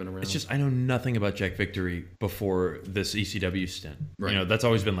she might have been around. It's just I know nothing about Jack Victory before this ECW stint. Right. You know, that's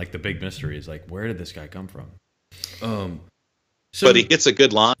always been like the big mystery is like, where did this guy come from? But he gets a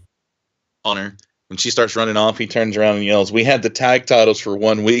good line on her. When she starts running off, he turns around and yells, "We had the tag titles for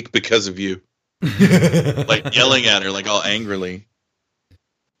 1 week because of you." Like yelling at her, like all angrily.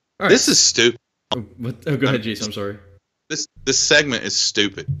 All right. This is stupid. Go ahead, Jason. I'm sorry. This segment is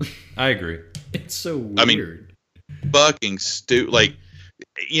stupid. I agree. It's so weird. I mean, fucking stupid. Like,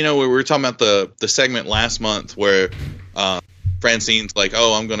 you know, we were talking about the segment last month where Francine's like,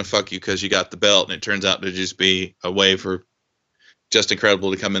 "Oh, I'm gonna fuck you because you got the belt," and it turns out to just be a way for Just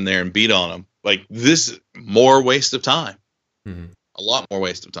Incredible to come in there and beat on him. Like, this more waste of time. Mm-hmm. A lot more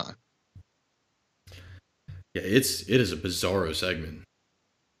waste of time. Yeah, it is a bizarro segment.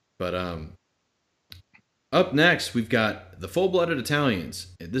 But up next we've got the Full-Blooded Italians.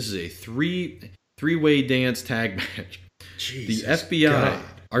 This is a three-way dance tag match. Jesus the FBI God.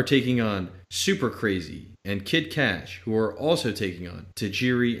 are taking on Super Crazy and Kid Cash, who are also taking on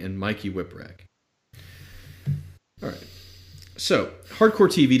Tajiri and Mikey Whipwreck. All right. So, Hardcore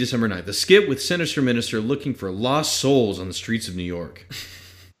TV, December 9th. The skit with Sinister Minister looking for lost souls on the streets of New York.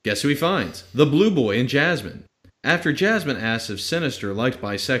 Guess who he finds? The Blue Boy and Jasmine. After Jasmine asks if Sinister liked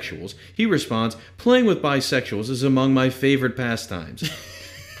bisexuals, he responds, "Playing with bisexuals is among my favorite pastimes."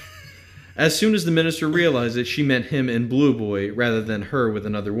 As soon as the minister realized that she meant him and Blue Boy rather than her with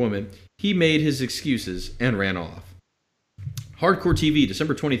another woman, he made his excuses and ran off. Hardcore TV,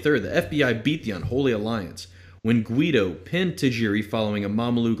 December 23rd. The FBI beat the Unholy Alliance when Guido pinned Tajiri following a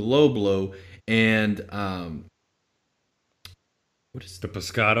Mameluke low blow and what is The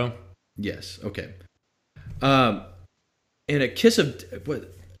Pescado? Yes, okay. And a Kiss of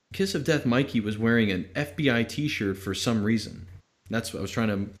Death Mikey was wearing an FBI t-shirt for some reason. That's what I was trying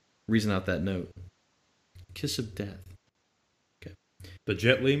to reason out that note. Kiss of Death. Okay. The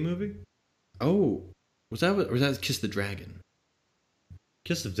Jet Li movie? Oh, was that Kiss the Dragon?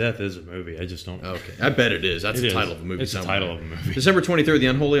 Kiss of Death is a movie. I just don't. Okay, I bet it is. That's It the is. title of a movie. It's the somewhere. title of a movie. December 23rd, the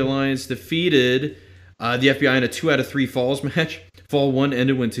Unholy Alliance defeated the FBI in a 2 out of 3 falls match. Fall 1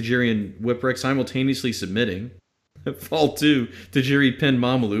 ended when Tajiri and Whipwreck simultaneously submitting. Fall 2, Tajiri pinned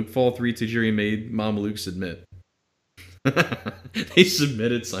Mameluke. Fall 3, Tajiri made Mameluke submit. They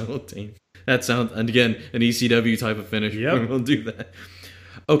submitted simultaneously. That sounds, and again, an ECW type of finish. Yep. We'll do that.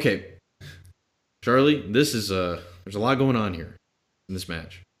 Okay. Charlie, this is, there's a lot going on here in this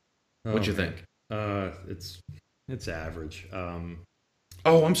match. What you think? It's average.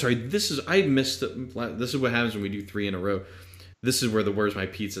 Oh, I'm sorry. I missed it. This is what happens when we do 3 in a row. This is where the "Where's my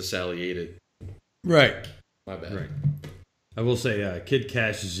pizza?" Sally ate it. Right. My bad. Right. I will say Kid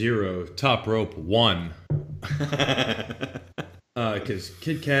Cash 0, Top Rope 1. Because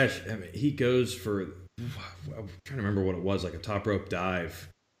Kid Cash, I mean, he goes for, I'm trying to remember what it was, like a top rope dive.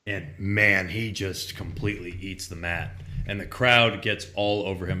 And man, he just completely eats the mat. And the crowd gets all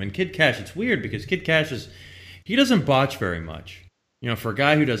over him. And Kid Cash, it's weird because Kid Cash he doesn't botch very much. for a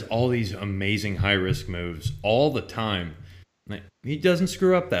guy who does all these amazing high risk moves all the time, like, he doesn't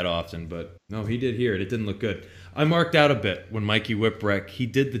screw up that often. But no, he did here. It didn't look good. I marked out a bit when Mikey Whipwreck, he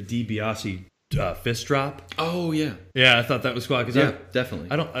did the DiBiase fist drop. Oh yeah, Yeah, I thought that was cool. yeah, definitely.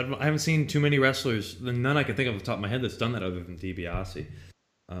 I haven't seen too many wrestlers, none I can think of off the top of my head that's done that other than DiBiase.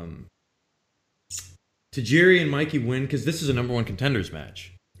 Tajiri and Mikey win because this is a number one contenders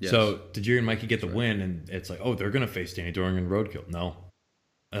match. Yes. So Tajiri and Mikey get the win, and it's like, oh, they're going to face Danny Doring and Roadkill. No.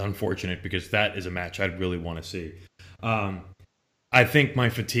 Unfortunate, because that is a match I'd really want to see. I think my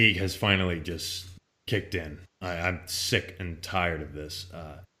fatigue has finally just kicked in. I'm sick and tired of this.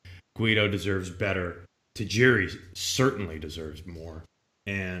 Guido deserves better. Tajiri certainly deserves more.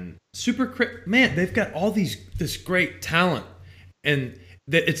 And man, they've got all this great talent. And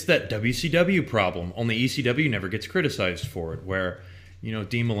it's that WCW problem. Only ECW never gets criticized for it, where,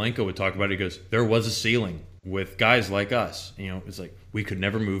 Dean Malenko would talk about it. He goes, there was a ceiling with guys like us. It's like we could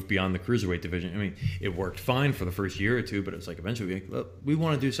never move beyond the cruiserweight division. I mean, it worked fine for the first year or two, but it's like eventually we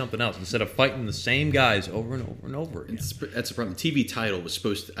want to do something else instead of fighting the same guys over and over and over again. That's the problem. The TV title was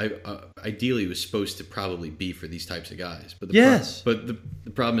supposed to, ideally, was supposed to probably be for these types of guys. But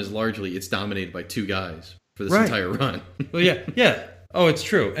the problem is largely it's dominated by two guys for this entire run. Well, yeah. Oh, it's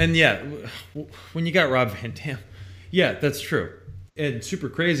true. And yeah, when you got Rob Van Dam, yeah, that's true. And super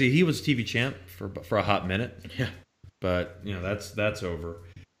crazy, he was TV champ for a hot minute. Yeah, but that's over.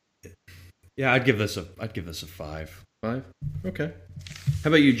 Yeah, I'd give this a 5. 5. Okay. How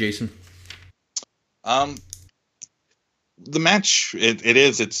about you, Jason? The match,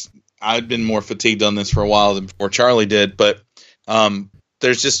 it's I've been more fatigued on this for a while than before Charlie did, but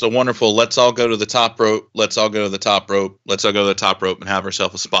there's just a wonderful let's all go to the top rope, let's all go to the top rope, let's all go to the top rope and have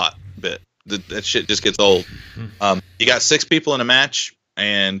ourselves a spot bit. That shit just gets old. You got 6 people in a match,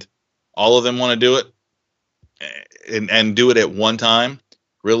 and all of them want to do it, and do it at one time.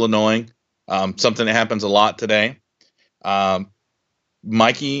 Real annoying. Something that happens a lot today.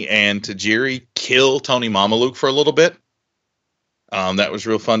 Mikey and Tajiri kill Tony Mamaluke for a little bit. That was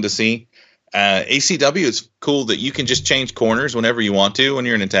real fun to see. ACW is cool that you can just change corners whenever you want to when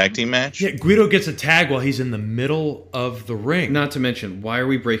you're in a tag team match. Yeah, Guido gets a tag while he's in the middle of the ring. Not to mention, why are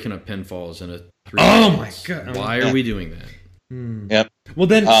we breaking up pinfalls in a 3 Oh minutes? my God. Why are we doing that? Yep. Well,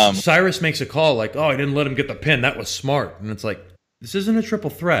 then Cyrus makes a call like, oh, I didn't let him get the pin. That was smart. And it's like, this isn't a triple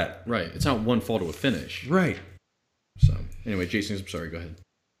threat. Right. It's not one fall to a finish. Right. So, anyway, Jason, I'm sorry. Go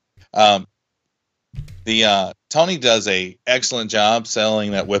ahead. Tony does a excellent job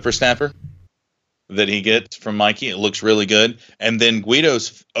selling that whippersnapper that he gets from Mikey. It looks really good. And then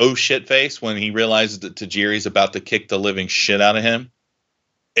Guido's oh shit face when he realizes that Tajiri's about to kick the living shit out of him.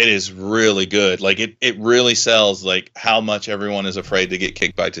 It is really good. Like it really sells like how much everyone is afraid to get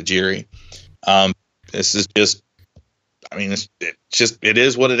kicked by Tajiri. This is just, I mean, it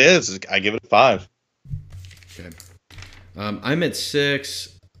is what it is. I give it a 5. Okay. I'm at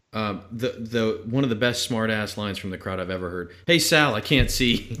 6. The one of the best smart ass lines from the crowd I've ever heard. Hey Sal, I can't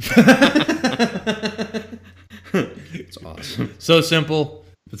see. It's awesome. So simple,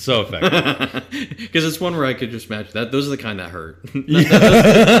 but so effective. Because it's one where I could just match that. Those are the kind that hurt. You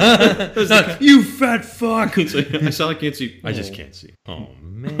fat fuck. Hey Sal, I can't see. I just can't see. Oh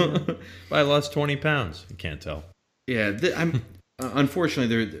man, I lost 20 pounds. You can't tell. Yeah, I'm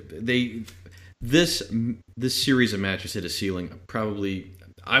unfortunately this series of matches hit a ceiling. Probably,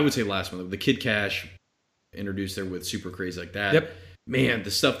 I would say last month. The Kid Cash introduced there with Super Crazy like that. Yep. Man, the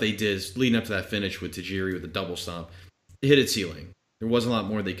stuff they did leading up to that finish with Tajiri with the double stomp, it hit its ceiling. There wasn't a lot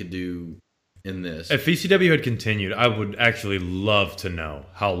more they could do in this. If ECW had continued, I would actually love to know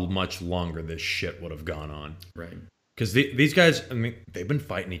how much longer this shit would have gone on. Right. Because these guys, I mean, they've been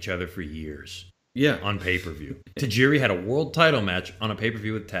fighting each other for years. Yeah. On pay-per-view. Tajiri had a world title match on a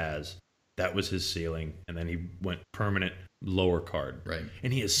pay-per-view with Taz. That was his ceiling. And then he went permanent lower card. Right.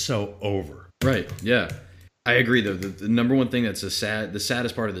 And he is so over. Right. Yeah. I agree, though. The number one thing that's the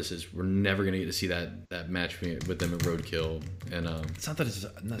saddest part of this is we're never going to get to see that match with them at Roadkill. And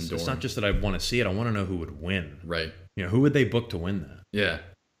it's not just that I want to see it. I want to know who would win. Right. Who would they book to win that? Yeah.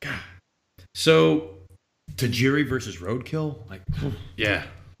 God. So Tajiri versus Roadkill? Like, yeah.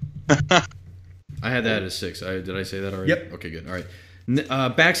 I had that as 6. Did I say that already? Yep. Okay, good. All right.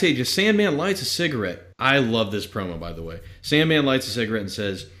 Backstage, a Sandman lights a cigarette. I love this promo, by the way. Sandman lights a cigarette and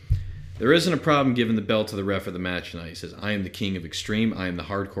says, "There isn't a problem giving the belt to the ref of the match tonight." He says, "I am the king of extreme. I am the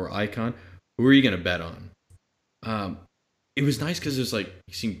hardcore icon. Who are you going to bet on?" It was nice because it was like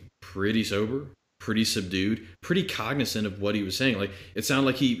he seemed pretty sober, pretty subdued, pretty cognizant of what he was saying. Like it sounded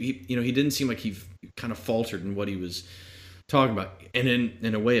like he didn't seem like he kind of faltered in what he was talking about. And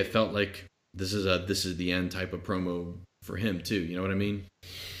in a way, it felt like this is the end type of promo for him too. You know what I mean?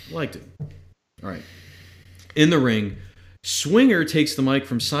 Liked it. All right. In the ring, Swinger takes the mic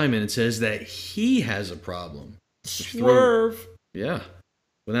from Simon and says that he has a problem. Swerve. Yeah.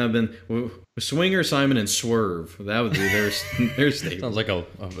 Would that have been Swinger, Simon, and Swerve? That would be their statement. Sounds like a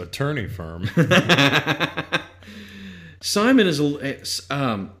attorney firm. Simon is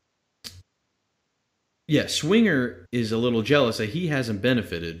Swinger is a little jealous that he hasn't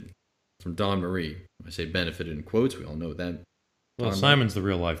benefited from Dawn Marie. I say benefited in quotes. We all know that. Well, Simon's the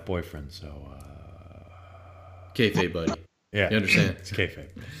real life boyfriend, so. Kayfabe, buddy. Yeah. You understand? It's kayfabe.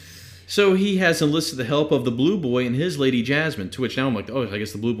 So he has enlisted the help of the Blue Boy and his lady Jasmine, to which now I'm like, oh, I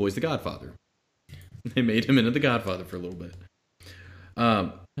guess the Blue Boy's the Godfather. They made him into the Godfather for a little bit.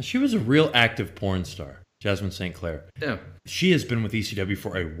 She was a real active porn star, Jasmine St. Clair. Yeah. She has been with ECW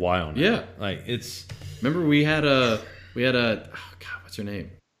for a while now. Yeah. Like, it's... Remember we had a oh God, what's her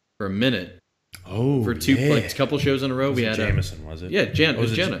name? For a minute. Oh, for a couple shows in a row, we had Jameson, was it? Yeah, it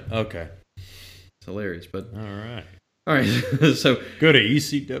was Jenna. Okay. It's hilarious, but all right. So go to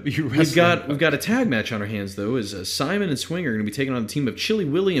ECW Wrestling. We've got a tag match on our hands though. Is Simon and Swinger are going to be taking on the team of Chili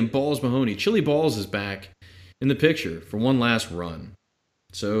Willy and Balls Mahoney. Chili Balls is back in the picture for one last run.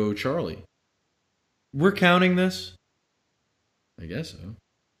 So Charlie, we're counting this. I guess so.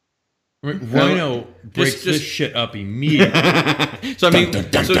 Rhino breaks this shit up immediately. So I mean,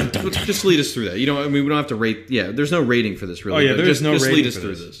 just lead us through that. We don't have to rate. Yeah, there's no rating for this, really. Oh yeah, there's no rating. Just lead us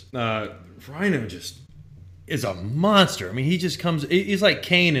through this. Rhino just is a monster. I mean, he just comes. He's like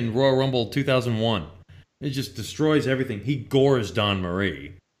Kane in Royal Rumble 2001. It just destroys everything. He gores Dawn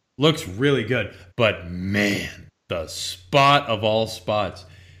Marie. Looks really good, but man, the spot of all spots,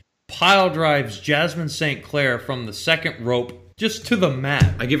 pile drives Jasmine St. Clair from the second rope. Just to the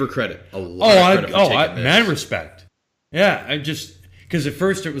mat. I give her credit. A lot of credit mad respect. Yeah, I just... Because at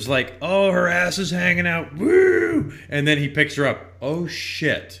first it was like, oh, her ass is hanging out. Woo! And then he picks her up. Oh,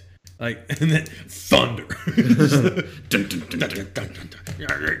 shit. Like, and then thunder. It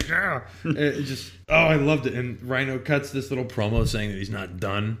just... Oh, I loved it. And Rhino cuts this little promo saying that he's not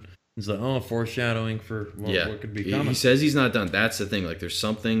done. He's like, oh, foreshadowing for what could be coming. He says he's not done. That's the thing. Like, there's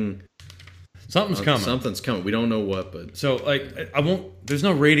something... Something's coming. Something's coming. We don't know what, but... So, like, I won't... There's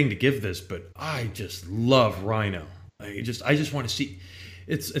no rating to give this, but I just love Rhino. I just want to see...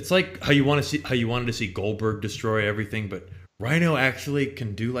 It's like how you wanted to see Goldberg destroy everything, but Rhino actually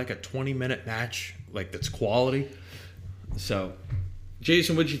can do, like, a 20-minute match, like, that's quality. So...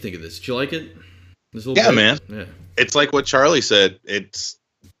 Jason, what did you think of this? Did you like it? Yeah, man. Yeah. It's like what Charlie said. It's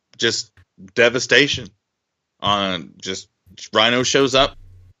just devastation. Just Rhino shows up,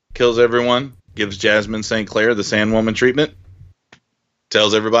 kills everyone, gives Jasmine St. Clair the Sandwoman treatment,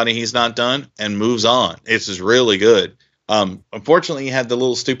 tells everybody he's not done, and moves on. It's just really good. Unfortunately, he had the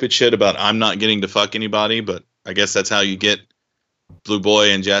little stupid shit about I'm not getting to fuck anybody, but I guess that's how you get Blue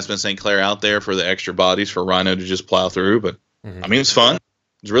Boy and Jasmine St. Clair out there for the extra bodies for Rhino to just plow through. But, I mean, it's fun.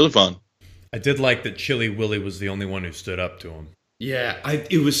 It's really fun. I did like that Chili Willy was the only one who stood up to him. Yeah,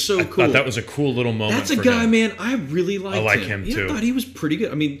 it was so cool. I thought that was a cool little moment. That's a guy, man. I really liked him. I like him too. I thought he was pretty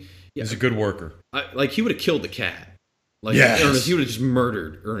good. I mean... Yeah, he's a good worker. He would have killed the cat. Like, yes. He would have just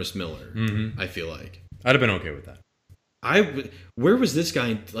murdered Ernest Miller. Mm-hmm. I feel like I'd have been okay with that. Where was this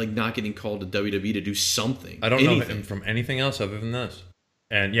guy like not getting called to WWE to do something? I don't know him from anything else other than this.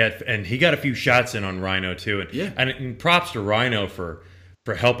 And and he got a few shots in on Rhino too. And props to Rhino for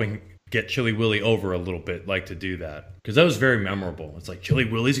helping get Chili Willy over a little bit, like to do that because that was very memorable. It's like Chili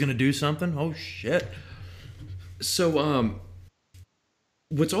Willy's gonna do something. Oh shit! So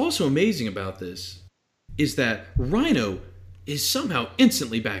what's also amazing about this is that Rhino is somehow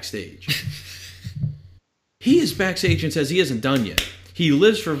instantly backstage. He is backstage and says he isn't done yet. He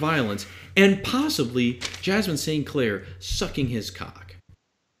lives for violence and possibly Jasmine St. Clair sucking his cock.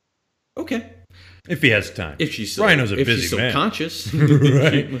 Okay. If he has time. If she's still, Rhino's a if busy she's still man. Conscious.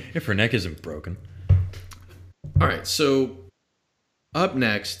 Right. If her neck isn't broken. All right. So up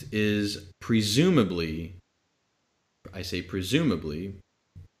next is presumably, I say presumably,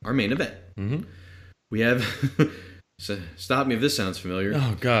 our main event. Mm-hmm. We have, so stop me if this sounds familiar.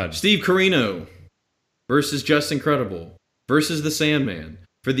 Oh, God. Steve Corino versus Justin Credible versus the Sandman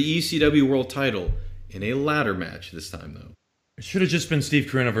for the ECW World title in a ladder match this time, though. It should have just been Steve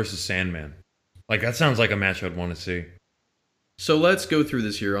Corino versus Sandman. Like, that sounds like a match I'd want to see. So let's go through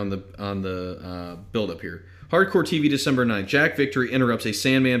this here on the build-up here. Hardcore TV, December 9th. Jack Victory interrupts a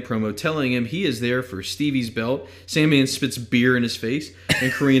Sandman promo telling him he is there for Stevie's belt. Sandman spits beer in his face,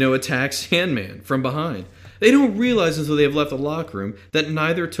 and Corino attacks Sandman from behind. They don't realize until they have left the locker room that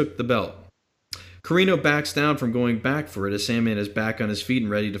neither took the belt. Corino backs down from going back for it as Sandman is back on his feet and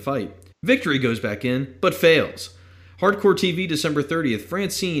ready to fight. Victory goes back in, but fails. Hardcore TV, December 30th.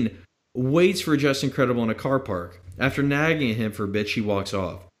 Francine waits for Justin Credible in a car park. After nagging at him for a bit, she walks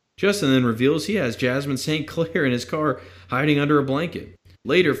off. Justin then reveals he has Jasmine St. Clair in his car hiding under a blanket.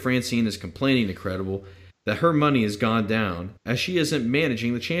 Later, Francine is complaining to Credible that her money has gone down as she isn't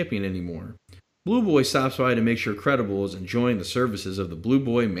managing the champion anymore. Blue Boy stops by to make sure Credible is enjoying the services of the Blue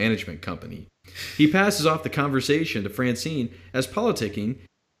Boy Management Company. He passes off the conversation to Francine as politicking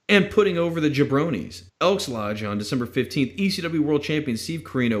and putting over the jabronis. Elks Lodge on December 15th, ECW World Champion Steve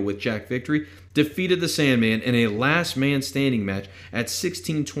Corino with Jack Victory defeated the Sandman in a last man standing match at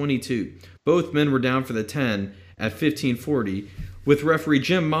 16:22. Both men were down for the 10 at 15:40, with referee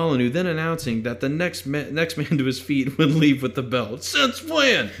Jim Molyneux then announcing that the next man to his feet would leave with the belt. Since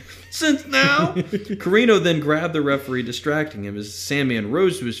when? Since now? Corino then grabbed the referee, distracting him as Sandman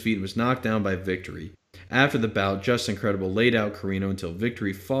rose to his feet and was knocked down by Victory. After the bout, Justin Credible laid out Corino until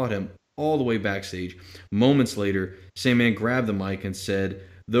Victory fought him all the way backstage. Moments later, Sandman grabbed the mic and said,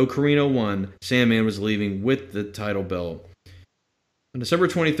 though Corino won, Sandman was leaving with the title belt. On December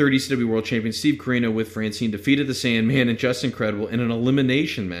 23rd, ECW World Champion Steve Corino with Francine defeated the Sandman and Justin Credible in an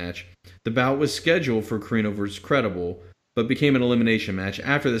elimination match. The bout was scheduled for Corino versus Credible, but became an elimination match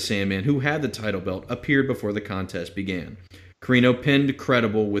after the Sandman, who had the title belt, appeared before the contest began. Corino pinned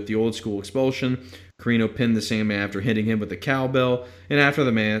Credible with the old school expulsion. Corino pinned the Sandman after hitting him with the cowbell, and after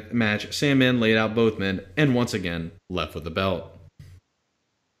the match, Sandman laid out both men and once again left with the belt.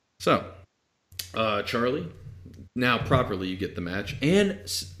 So, Charlie, now properly you get the match and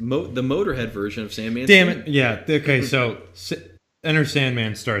the Motorhead version of Sandman. Damn it! Yeah. Okay. So Enter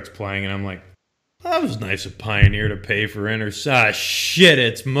Sandman starts playing, and I'm like, that was nice of Pioneer to pay for Enter. Shit,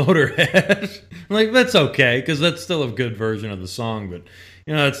 it's Motorhead. I'm like, that's okay because that's still a good version of the song, but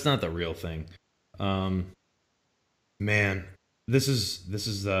it's not the real thing. Man, this is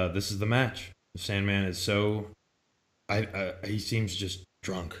the match. Sandman is so, he seems just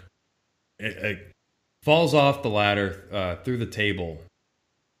drunk. It falls off the ladder through the table,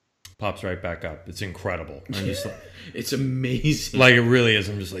 pops right back up. It's incredible. I'm just like, it's amazing. Like it really is.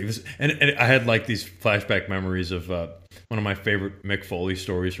 I'm just like this, and I had like these flashback memories of one of my favorite Mick Foley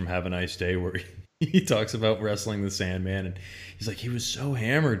stories from Have a Nice Day, where he talks about wrestling the Sandman, and he's like, he was so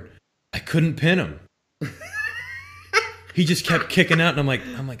hammered, I couldn't pin him. He just kept kicking out, and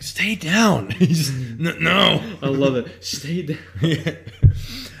I'm like, stay down. He's just, no. I love it. Stay down. Yeah.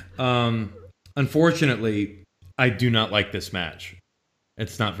 Unfortunately, I do not like this match.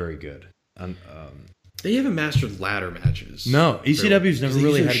 It's not very good. They haven't mastered ladder matches. No, ECW's never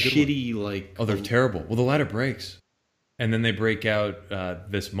really had a good shitty one. like. Oh, they're terrible. Well, the ladder breaks, and then they break out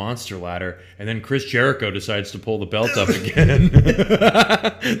this monster ladder, and then Chris Jericho decides to pull the belt up again.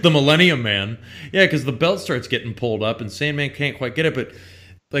 The Millennium Man. Yeah, because the belt starts getting pulled up, and Sandman can't quite get it. But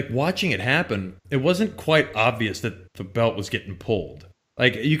like watching it happen, it wasn't quite obvious that the belt was getting pulled.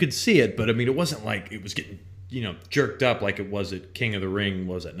 Like you could see it, but I mean, it wasn't like it was getting jerked up like it was at King of the Ring.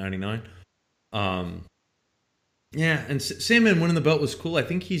 Was at 99. Yeah, and Sandman winning the belt was cool. I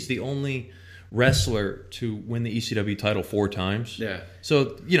think he's the only wrestler to win the ECW title 4 times. Yeah.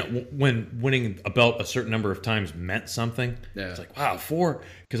 So, when winning a belt a certain number of times meant something, it's like, wow, 4.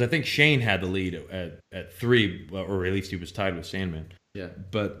 Because I think Shane had the lead at 3, or at least he was tied with Sandman. Yeah.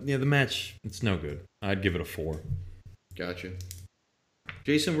 But, yeah, the match, it's no good. I'd give it a 4. Gotcha.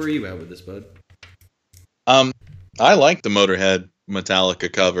 Jason, where are you at with this, bud? I like the Motorhead Metallica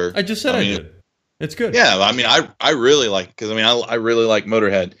cover. I just said I did. It's good. Yeah, I mean, I really like it because I really like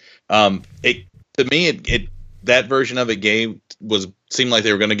Motorhead. To me, that version of it seemed like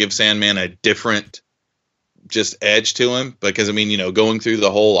they were going to give Sandman a different just edge to him because going through the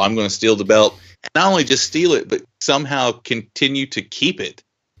whole I'm going to steal the belt and not only just steal it but somehow continue to keep it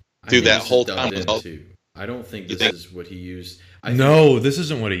through that whole time. I don't think this is what he used. This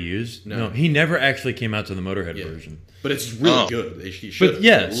isn't what he used. No, he never actually came out to the Motorhead version. But it's really good. He should. But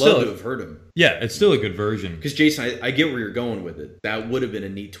yeah, I'd love to have heard him. Yeah, it's still a good version. Because Jason, I get where you're going with it. That would have been a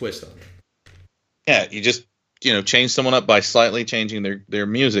neat twist on it. Yeah, you just change someone up by slightly changing their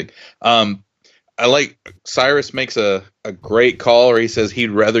music. I like Cyrus makes a great call, or he says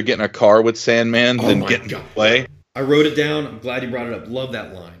he'd rather get in a car with Sandman than get in the way. I wrote it down. I'm glad you brought it up. Love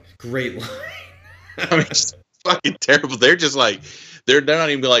that line. Great line. I mean, it's fucking terrible. They're just like they're not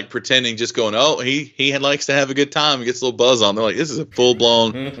even like pretending, just going, oh, he likes to have a good time. He gets a little buzz on. They're like, this is a full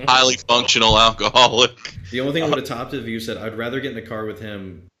blown, highly functional alcoholic. The only thing I would have topped it if you said, I'd rather get in the car with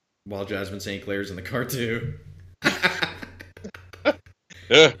him while Jasmine St. Clair's in the car too.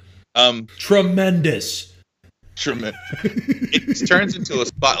 Yeah. Tremendous. It turns into a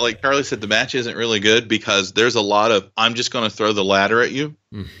spot, like Charlie said, the match isn't really good because there's a lot of, I'm just going to throw the ladder at you.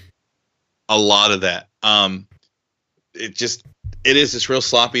 A lot of that. it is just real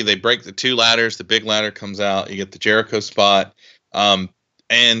sloppy. They break the 2 ladders. The big ladder comes out. You get the Jericho spot. And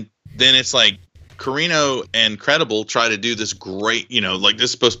then it's like Carino and Credible try to do this great, like this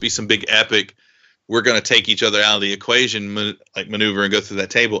is supposed to be some big epic. We're going to take each other out of the equation, maneuver and go through that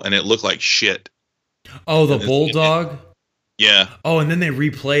table. And it looked like shit. Oh, the Bulldog? Yeah. Oh, and then they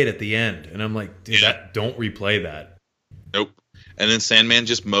replay it at the end. And I'm like, dude, don't replay that. Nope. And then Sandman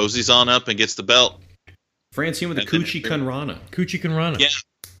just moseys on up and gets the belt. Francine with the Kuchi Kanrana. Kuchi Kanrana. Yeah.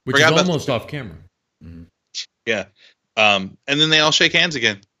 Which is almost off camera. Mm-hmm. Yeah. And then they all shake hands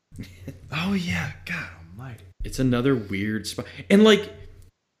again. Oh, yeah. God almighty. It's another weird spot. And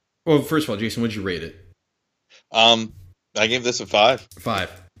well, first of all, Jason, what'd you rate it? I gave this a 5.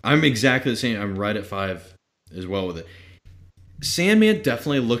 5. I'm exactly the same. I'm right at 5 as well with it. Sandman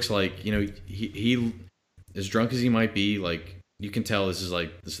definitely looks like, he as drunk as he might be, like, you can tell this is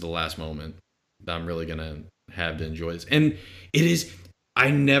the last moment that I'm really going to have to enjoy this. And it is,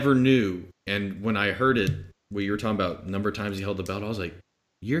 I never knew. And when I heard it, what you were talking about, number of times he held the belt, I was like,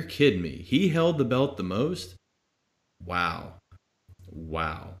 you're kidding me. He held the belt the most? Wow.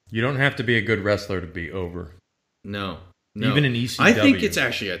 You don't have to be a good wrestler to be over. No. Even in ECW. I think it's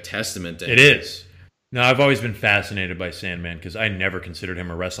actually a testament to him. It is. No, I've always been fascinated by Sandman because I never considered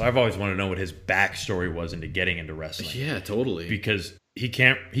him a wrestler. I've always wanted to know what his backstory was into getting into wrestling. Yeah, totally. Because he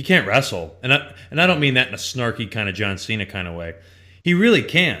can't wrestle, and I don't mean that in a snarky kind of John Cena kind of way. He really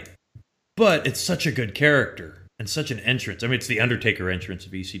can't. But it's such a good character and such an entrance. I mean, it's the Undertaker entrance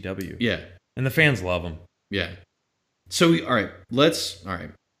of ECW. Yeah, and the fans love him. Yeah. So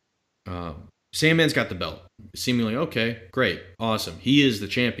Sandman's got the belt. Seemingly okay, great, awesome. He is the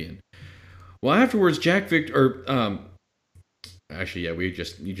champion. Well, afterwards, actually, yeah, you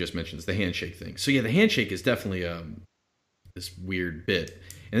just mentioned this, the handshake thing. So yeah, the handshake is definitely this weird bit,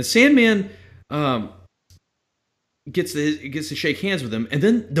 and Sandman gets to shake hands with him, and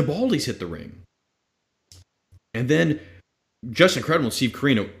then the Baldies hit the ring, and then Justin Credible and Steve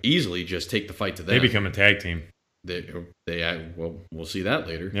Corino easily just take the fight to them. They become a tag team. Well, we'll see that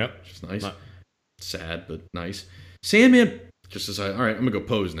later. Yep, which is nice. Sad, but nice. Sandman just decides, all right, I'm gonna go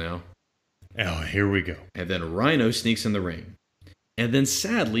pose now. Oh, here we go. And then Rhino sneaks in the ring. And then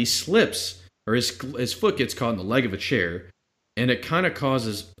sadly slips, or his foot gets caught in the leg of a chair, and it kind of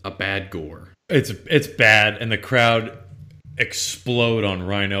causes a bad gore. It's bad, and the crowd explode on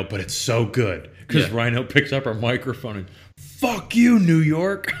Rhino, but it's so good. Because Rhino picks up her microphone and, fuck you, New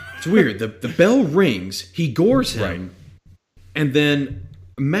York. It's weird. The bell rings, he gores him, right. And then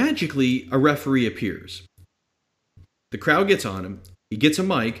magically a referee appears. The crowd gets on him, he gets a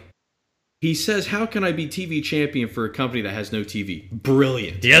mic, he says, how can I be TV champion for a company that has no TV?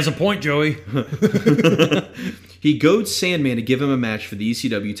 Brilliant. He has a point, Joey. He goads Sandman to give him a match for the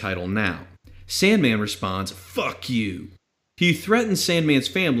ECW title now. Sandman responds, fuck you. He threatens Sandman's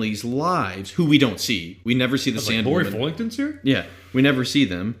family's lives, who we don't see. We never see the Sandman. Like, Lori Fullington's here? Yeah, we never see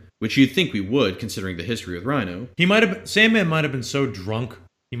them, which you'd think we would, considering the history with Rhino. Sandman might have been so drunk,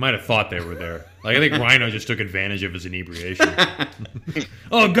 he might have thought they were there. Like, I think Rhino just took advantage of his inebriation.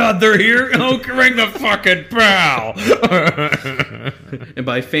 Oh, God, they're here? Oh, ring the fucking bell! And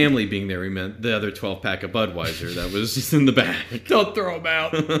by family being there, he meant the other 12-pack of Budweiser that was in the bag. Don't throw them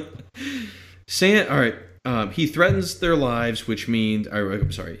out. He threatens their lives, which means...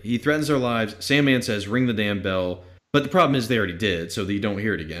 he threatens their lives. Sandman says, ring the damn bell. But the problem is they already did, so that you don't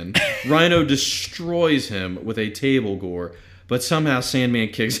hear it again. Rhino destroys him with a table gore. But somehow Sandman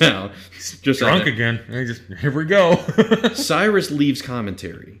kicks out. Just drunk again. Here we go. Cyrus leaves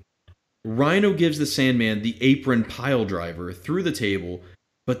commentary. Rhino gives the Sandman the apron pile driver through the table,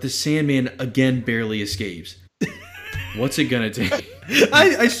 but the Sandman again barely escapes. What's it gonna take?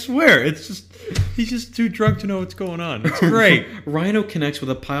 I swear, he's just too drunk to know what's going on. It's great. Rhino connects with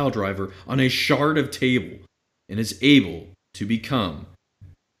a pile driver on a shard of table and is able to become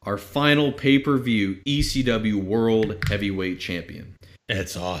our final pay-per-view ECW World Heavyweight Champion.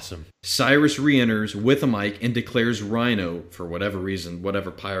 It's awesome. Cyrus re-enters with a mic and declares Rhino, for whatever reason, whatever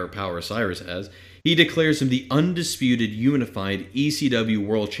power Cyrus has, he declares him the undisputed, unified ECW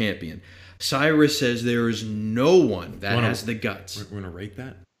World Champion. Cyrus says there is no one that has the guts. We're going to rate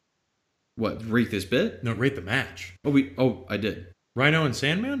that? What, rate this bit? No, rate the match. I did. Rhino and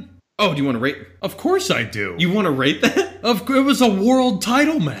Sandman? Oh, do you want to rate? Of course I do. You want to rate that? It was a world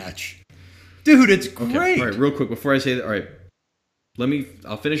title match. Dude, it's great. Okay. All right, real quick, before I say that, all right,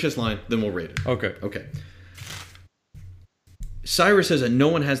 I'll finish this line, then we'll rate it. Okay. Cyrus says that no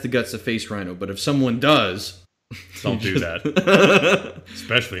one has the guts to face Rhino, but if someone does... Don't do that.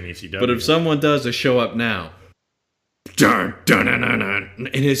 Especially in ECW. But if someone does, to show up now. Dun, dun, dun, dun, dun.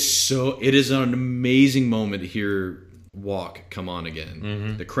 It is an amazing moment to hear walk come on again.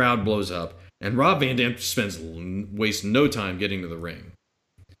 Mhm. The crowd blows up, and Rob Van Dam wastes no time getting to the ring.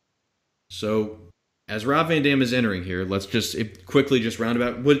 So, as Rob Van Dam is entering here, let's just quickly just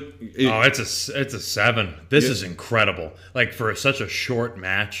roundabout. It's a 7. This Yeah. is incredible. Like for such a short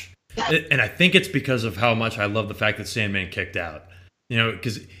match, and I think it's because of how much I love the fact that Sandman kicked out. You know,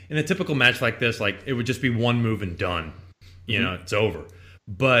 because in a typical match like this, like it would just be one move and done. You know, it's over.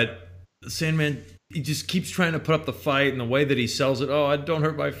 But Sandman, he just keeps trying to put up the fight, and the way that he sells it. Oh, I don't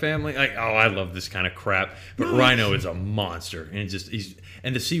hurt my family. I love this kind of crap. But Rhino is a monster, and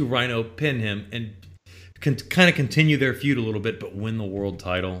to see Rhino pin him and kind of continue their feud a little bit, but win the world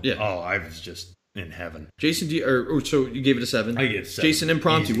title. Yeah. Oh, I was just in heaven. Jason, so you gave it a 7? I gave it a 7. Jason,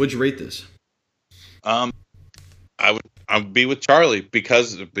 impromptu, Easy. what'd you rate this? I'd be with Charlie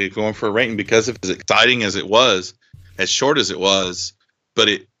because be going for a rating because of as exciting as it was, as short as it was, but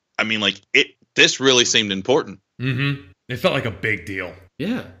this really seemed important. Mm-hmm. It felt like a big deal.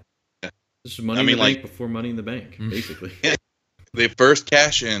 Yeah. This was Money I in mean, the Bank like- before Money in the Bank, basically. The first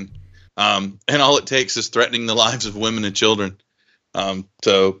cash in, and all it takes is threatening the lives of women and children.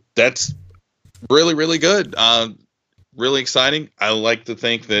 So that's really, really good. Really exciting. I like to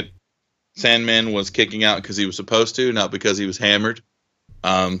think that Sandman was kicking out because he was supposed to, not because he was hammered.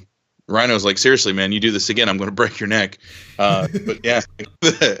 Rhino's like, seriously, man, you do this again, I'm going to break your neck. But yeah,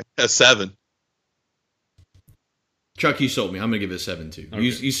 a 7. Chuck, you sold me. I'm gonna give it a 7 too. Okay.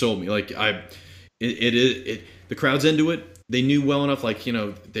 You sold me. Like the crowd's into it. They knew well enough. Like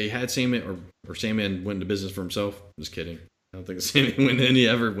they had Sandman or Sandman went into business for himself. Just kidding. I don't think Sandman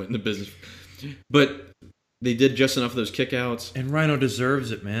ever went into business. But they did just enough of those kickouts. And Rhino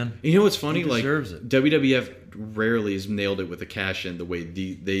deserves it, man. You know what's funny? He Like deserves it. WWF rarely has nailed it with a cash in the way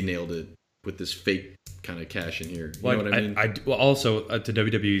they nailed it with this fake kind of cash in here. You know what I mean? Well, also to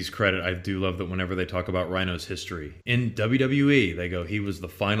WWE's credit, I do love that whenever they talk about Rhino's history in WWE, they go, he was the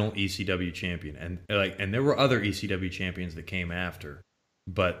final ECW champion, and there were other ECW champions that came after,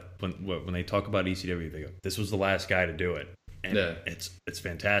 but when they talk about ECW, they go, this was the last guy to do it, and Yeah. it's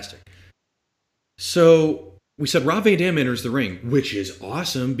fantastic. So we said Rob Van Dam enters the ring, which is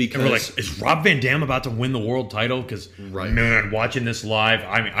awesome because And we're like, is Rob Van Dam about to win the world title? Because Right. man, watching this live,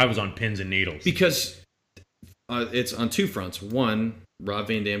 I mean, I was on pins and needles. it's on two fronts. One, Rob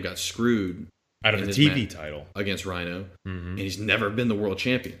Van Dam got screwed Out of in the his TV match title, against Rhino, Mhm. and he's never been the world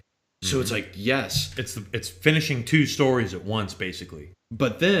champion. So it's like, yes, it's finishing two stories at once, basically.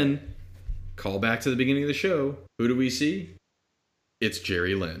 but then call back to the beginning of the show. Who do we see? It's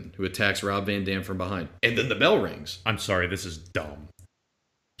Jerry Lynn, who attacks Rob Van Dam from behind, and then the bell rings. I'm sorry, this is dumb.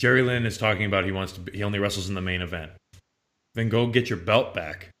 Jerry Lynn is talking about he only wrestles in the main event. Then go get your belt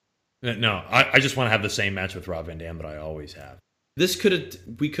back. No, I just want to have the same match with Rob Van Dam that I always have.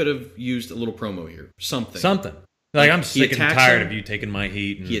 We could have used a little promo here, something. Like I'm He sick and attacks tired him. of you taking my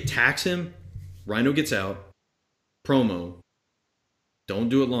heat. And He attacks him. Rhino gets out. Promo. Don't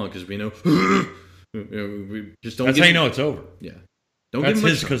do it long because we know. We just don't. that's give how you him- know it's over. Yeah. Don't That's give him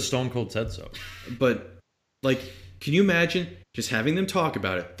much his time. because Stone Cold said so. But like, can you imagine just having them talk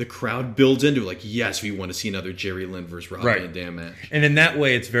about it? The crowd builds into it. Like, yes, we want to see another Jerry Lynn versus Rob Right. Van Dam match. And in that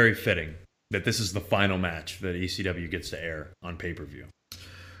way, it's very fitting that this is the final match that ECW gets to air on pay-per-view.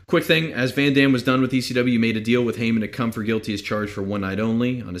 Quick thing, as Van Dam was done with ECW, he made a deal with Heyman to come for guilty as charged for one night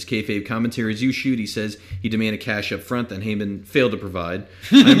only. On his kayfabe commentary, as you shoot, he says he demanded cash up front that Heyman failed to provide.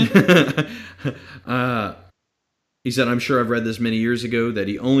 He said, I'm sure I've read this many years ago, that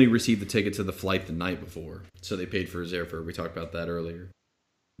he only received the ticket to the flight the night before. So they paid for his airfare. We talked about that earlier.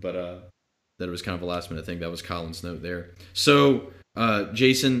 But that it was kind of a last-minute thing. That was Colin's note there. So,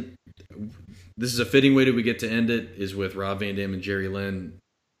 Jason, this is a fitting way that we get to end it, is with Rob Van Dam and Jerry Lynn.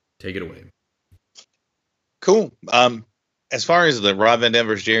 Take it away. Cool. As far as the Rob Van Dam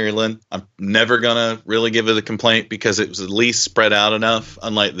versus Jerry Lynn, I'm never gonna really give it a complaint because it was at least spread out enough,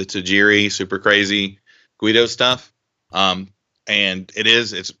 unlike the Tajiri Super Crazy Guido stuff. And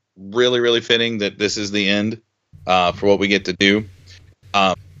it's really, really fitting that this is the end for what we get to do.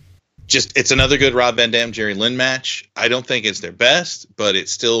 It's another good Rob Van Dam Jerry Lynn match. I don't think it's their best, but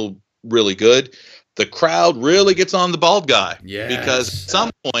it's still really good. The crowd really gets on the bald guy. Yes. Because at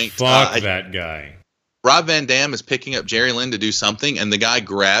some point, Fuck that guy. Rob Van Dam is picking up Jerry Lynn to do something, and the guy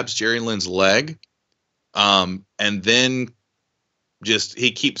grabs Jerry Lynn's leg, and then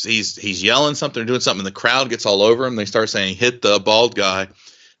he's yelling something or doing something, and the crowd gets all over him. They start saying, hit the bald guy.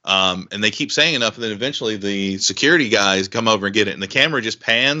 And they keep saying enough, and then eventually the security guys come over and get it, and the camera just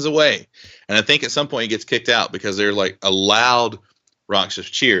pans away. And I think at some point he gets kicked out because they're like a loud Raucous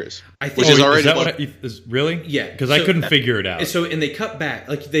Cheers, I think which is already really? Yeah, because I couldn't figure it out. So and they cut back,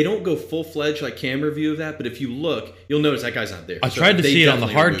 like they don't go full fledged like camera view of that, but if you look, you'll notice that guy's not there. I tried to see it on the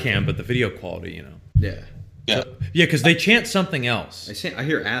hard cam, but the video quality, Yeah, because they chant something else. I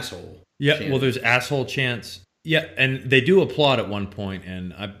hear asshole. Yeah, chant. well, there's asshole chants. Yeah, and they do applaud at one point,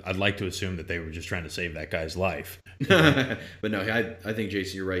 and I'd like to assume that they were just trying to save that guy's life. But no, I think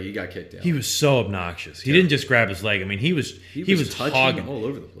Jason, you're right. He got kicked out. He was so obnoxious. He didn't just grab his leg. I mean, he was touching hogging, all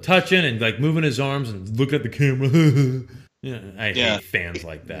over the place, touching and like moving his arms and looking at the camera. I hate fans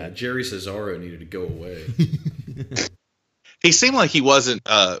like that. Yeah, Jerry Cesaro needed to go away. He seemed like he wasn't.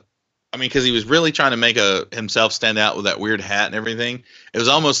 Because he was really trying to make himself stand out with that weird hat and everything. It was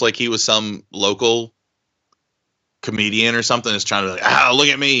almost like he was some local comedian or something that's trying to be like, look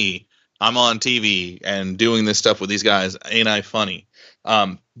at me, I'm on TV and doing this stuff with these guys, ain't I funny?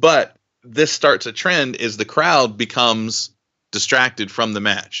 But this starts a trend is the crowd becomes distracted from the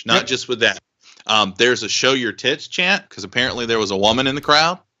match, not just with that. There's a show your tits chant because apparently there was a woman in the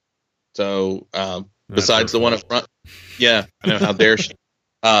crowd. So besides the one up front, I know, how dare she.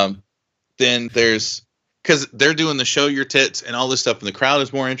 Then there's because they're doing the show your tits and all this stuff, and the crowd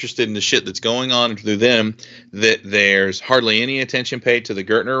is more interested in the shit that's going on through them. That there's hardly any attention paid to the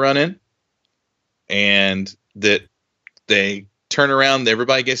Gertner run-in, and that they turn around.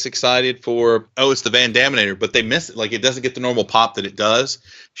 Everybody gets excited for it's the Van Daminator, but they miss it. Like it doesn't get the normal pop that it does.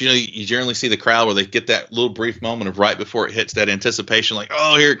 You generally see the crowd where they get that little brief moment of right before it hits that anticipation, like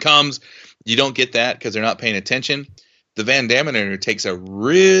here it comes. You don't get that because they're not paying attention. The Van Daminator takes a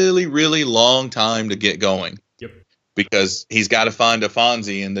really, really long time to get going. Yep. Because he's got to find a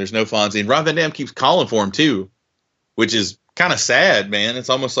Fonzie, and there's no Fonzie. And Rob Van Dam keeps calling for him, too, which is kind of sad, man. It's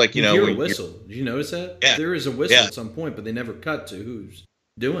almost like, you hear a whistle. Did you notice that? Yeah. There is a whistle at some point, but they never cut to who's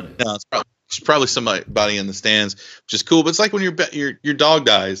doing it. No, it's probably somebody in the stands, which is cool. But it's like when your dog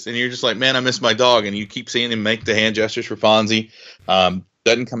dies, and you're just like, man, I miss my dog. And you keep seeing him make the hand gestures for Fonzie.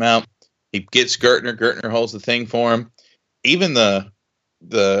 Doesn't come out. He gets Gertner. Gertner holds the thing for him. Even the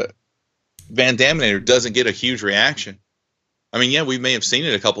Van Daminator doesn't get a huge reaction. I mean, we may have seen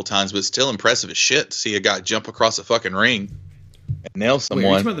it a couple times, but it's still impressive as shit to see a guy jump across a fucking ring and nail someone. Wait,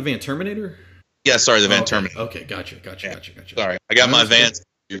 are you talking about the Van Terminator? Yeah, sorry, the Van Terminator. Okay, gotcha. Sorry, I got my Vans.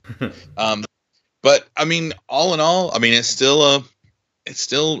 But I mean, all in all, I mean, it's still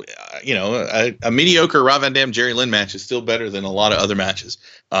a mediocre Rob Van Dam Jerry Lynn match is still better than a lot of other matches.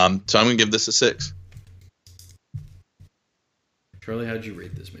 So I'm gonna give this a 6. Charlie, how'd you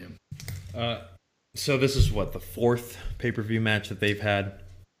rate this, man? So this is the 4th pay-per-view match that they've had.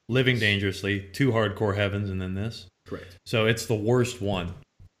 Living Dangerously, 2 Hardcore Heavens, and then this. Correct. So it's the worst one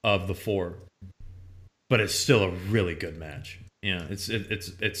of the 4, but it's still a really good match.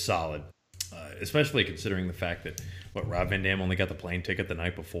 It's solid, especially considering the fact that Rob Van Dam only got the plane ticket the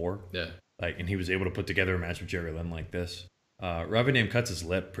night before. Yeah. And he was able to put together a match with Jerry Lynn like this. Rob Van Dam cuts his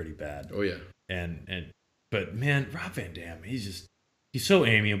lip pretty bad. Oh yeah. But man, Rob Van Dam, he's so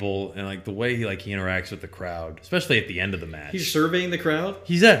amiable, and the way he interacts with the crowd, especially at the end of the match. He's surveying the crowd.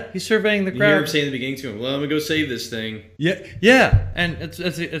 He's surveying the crowd. You hear him saying in the beginning to him, "Well, I'm gonna go save this thing." Yeah, and it's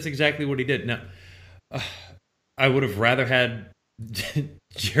exactly what he did. Now, I would have rather had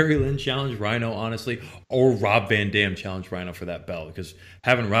Jerry Lynn challenge Rhino, honestly, or Rob Van Dam challenge Rhino for that belt, because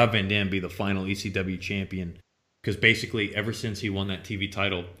having Rob Van Dam be the final ECW champion, because basically ever since he won that TV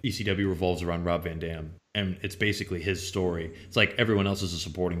title, ECW revolves around Rob Van Dam. And it's basically his story. It's like everyone else is a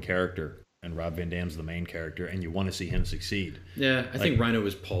supporting character, and Rob Van Dam's the main character, and you want to see him succeed. Yeah, I think Rhino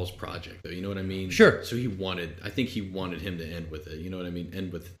was Paul's project, though. You know what I mean? Sure. So I think he wanted him to end with it. You know what I mean?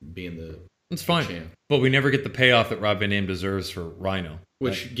 End with being the It's fine. champ. But we never get the payoff that Rob Van Dam deserves for Rhino.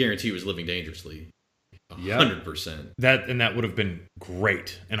 Which guarantee was Living Dangerously. 100%. That would have been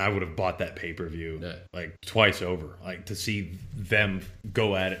great, and I would have bought that pay-per-view twice over, to see them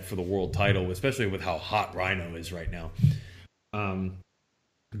go at it for the world title, especially with how hot Rhino is right now.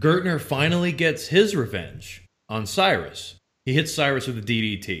 Gertner finally gets his revenge on Cyrus. He hits Cyrus with a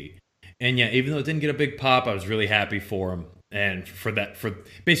DDT, and even though it didn't get a big pop, I was really happy for him, and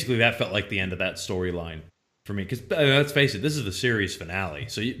basically that felt like the end of that storyline for me, because let's face it, this is the series finale,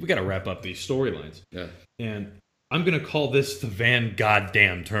 so we got to wrap up these storylines. Yeah. And I'm gonna call this the Van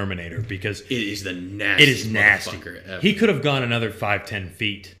Goddamn Terminator, because it is the nastiest nasty. Motherfucker ever. He could have gone another 5-10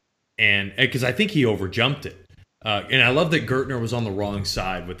 feet, and because I think he overjumped it. And I love that Gertner was on the wrong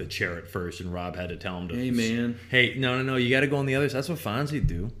side with the chair at first, and Rob had to tell him to, hey man, hey, no, you got to go on the other side. That's what Fonzie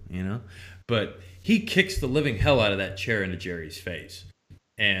do, But he kicks the living hell out of that chair into Jerry's face.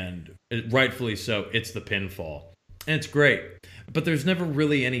 And rightfully so, it's the pinfall. And it's great. But there's never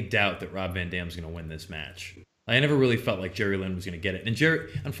really any doubt that Rob Van Dam's going to win this match. I never really felt like Jerry Lynn was going to get it. And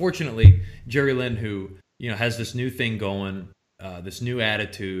unfortunately, Jerry Lynn, who has this new thing going, this new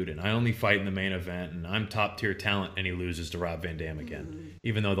attitude, and I only fight in the main event, and I'm top tier talent, and he loses to Rob Van Dam again,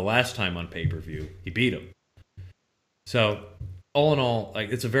 even though the last time on pay-per-view he beat him. So all in all, like,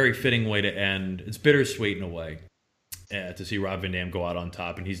 it's a very fitting way to end. It's bittersweet in a way to see Rob Van Dam go out on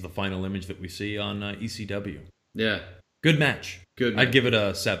top, and he's the final image that we see on ECW. Yeah. Good match. Good match. I'd give it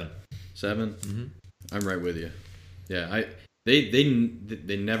a 7. 7? Mm-hmm. I'm right with you. Yeah,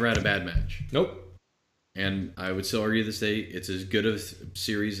 they never had a bad match. Nope. And I would still argue this day it's as good of a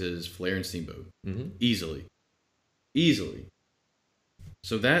series as Flair and Steamboat. Mm-hmm. Easily.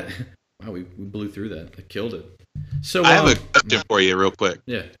 So that, wow, we blew through that. I killed it. So I have a question for you real quick.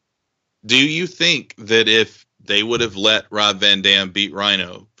 Yeah. Do you think that if they would have let Rob Van Dam beat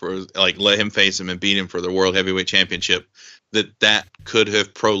Rhino let him face him and beat him for the World Heavyweight Championship, that could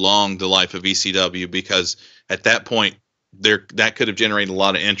have prolonged the life of ECW? Because at that point, that could have generated a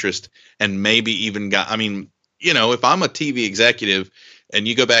lot of interest and maybe even got, if I'm a TV executive and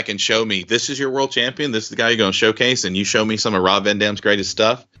you go back and show me, this is your world champion, this is the guy you're going to showcase, and you show me some of Rob Van Dam's greatest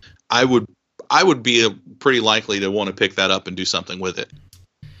stuff, I would be pretty likely to want to pick that up and do something with it.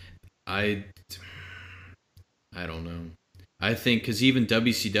 I don't know. I think because even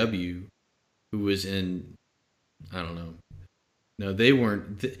WCW, who was in, I don't know. No, they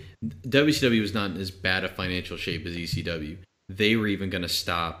weren't. WCW was not in as bad a financial shape as ECW. They were even going to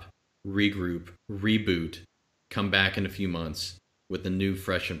stop, regroup, reboot, come back in a few months with a new,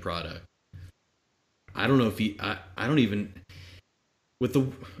 freshened product. I don't know if I don't even. With the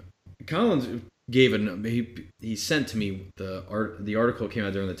Collins gave he sent to me the article came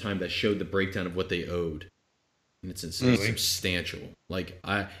out during the time that showed the breakdown of what they owed, and it's substantial. Like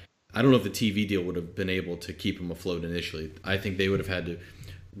I don't know if the TV deal would have been able to keep them afloat initially. I think they would have had to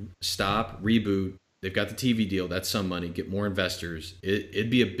stop, reboot. They've got the TV deal. That's some money. Get more investors. It'd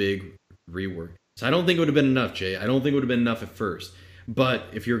be a big rework. So I don't think it would have been enough, Jay. I don't think it would have been enough at first. But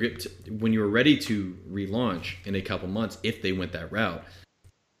if when you're ready to relaunch in a couple months, if they went that route,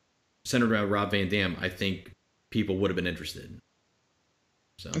 centered around Rob Van Dam, I think people would have been interested.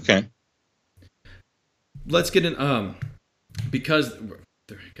 So okay, let's get in. Because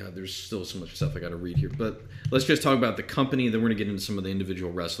God, there's still so much stuff I got to read here, but let's just talk about the company. Then we're going to get into some of the individual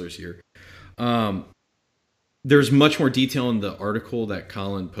wrestlers here. There's much more detail in the article that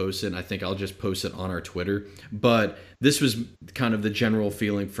Colin posted, and I think I'll just post it on our Twitter. But this was kind of the general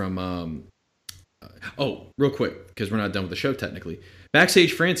feeling from. Real quick, because we're not done with the show technically.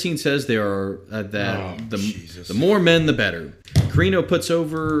 Backstage, Francine says they are the more men, the better. Carino puts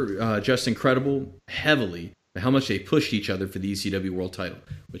over Just Incredible heavily. How much they pushed each other for the ECW World title,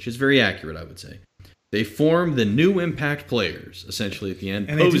 which is very accurate, I would say. They form the new Impact players, essentially, at the end.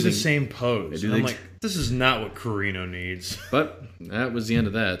 And they do the same pose. And I'm like, this is not what Carino needs. But that was the end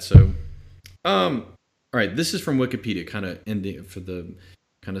of that. So, all right, this is from Wikipedia, kind of ending for the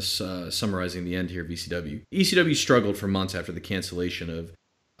kind of summarizing the end here of ECW. ECW struggled for months after the cancellation of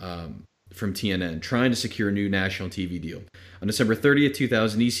from TNN, trying to secure a new national TV deal. On December 30th,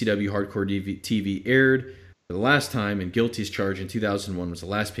 2000, ECW Hardcore TV aired for the last time, and Guilty as Charged in 2001 was the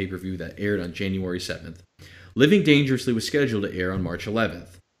last pay-per-view that aired on January 7th. Living Dangerously was scheduled to air on March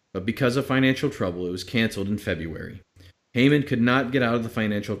 11th, but because of financial trouble, it was canceled in February. Heyman could not get out of the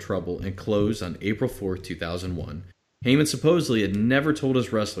financial trouble and closed on April 4th, 2001. Heyman supposedly had never told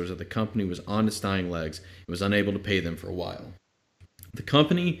his wrestlers that the company was on its dying legs and was unable to pay them for a while. The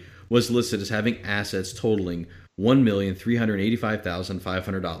company was listed as having assets totaling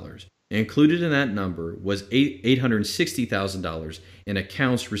 $1,385,500. Included in that number was $860,000 in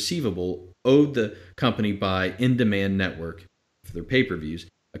accounts receivable owed the company by In Demand Network for their pay-per-views,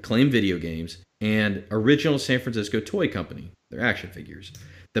 Acclaim Video Games, and Original San Francisco Toy Company, their action figures.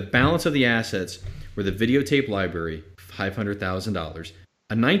 The balance of the assets were the videotape library, $500,000, a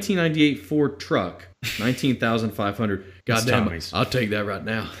 1998 Ford truck, $19,500. Goddamn, I'll take that right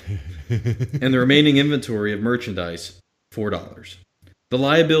now. And the remaining inventory of merchandise, $4. The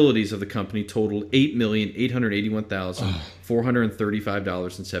liabilities of the company totaled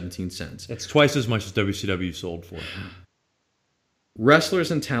 $8,881,435.17. That's twice as much as WCW sold for.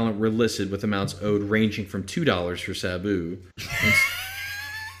 Wrestlers and talent were listed with amounts owed ranging from $2 for Sabu.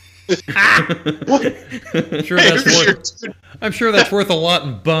 I'm sure that's worth a lot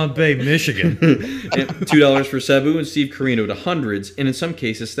in Bombay, Michigan. $2 for Sabu and Steve Carino to hundreds, and in some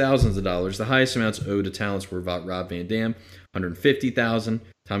cases thousands of dollars. The highest amounts owed to talents were Rob Van Dam, $150,000,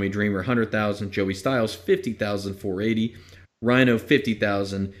 Tommy Dreamer, $100,000, Joey Styles, $50,480, Rhino,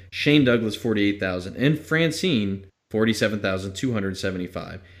 $50,000, Shane Douglas, $48,000, and Francine,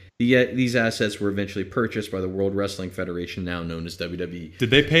 $47,275. These assets were eventually purchased by the World Wrestling Federation, now known as WWE. Did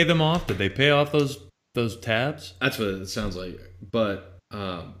they pay them off? Did they pay off those tabs? That's what it sounds like. But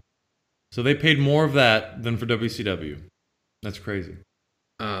so they paid more of that than for WCW. That's crazy.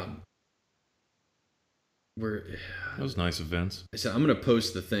 That was nice of Vince. I said I'm going to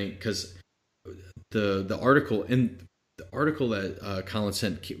post the thing because the article that Colin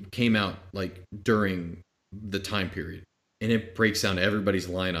sent came out like during the time period, and it breaks down everybody's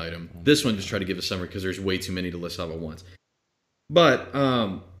line item. This one just try to give a summary because there's way too many to list off at once. But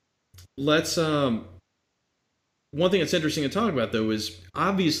let's one thing that's interesting to talk about though is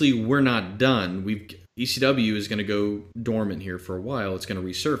obviously we're not done. ECW is going to go dormant here for a while. It's going to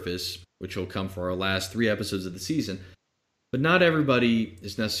resurface, which will come for our last 3 episodes of the season. But not everybody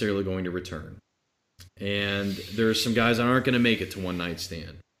is necessarily going to return. And there are some guys that aren't going to make it to One Night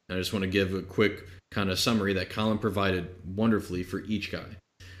Stand. I just want to give a quick kind of summary that Colin provided wonderfully for each guy.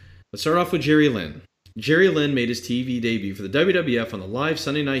 Let's start off with Jerry Lynn. Jerry Lynn made his TV debut for the WWF on the live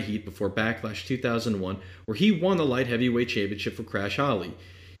Sunday Night Heat before Backlash 2001, where he won the Light Heavyweight Championship for Crash Holly.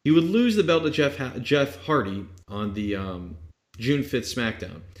 He would lose the belt to Jeff Hardy on the June 5th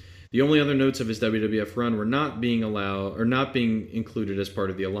SmackDown. The only other notes of his WWF run were not being included as part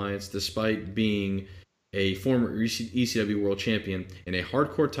of the alliance, despite being a former ECW World Champion in a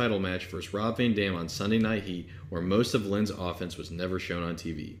hardcore title match versus Rob Van Dam on Sunday Night Heat, where most of Lynn's offense was never shown on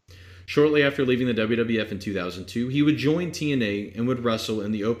TV. Shortly after leaving the WWF in 2002, he would join TNA and would wrestle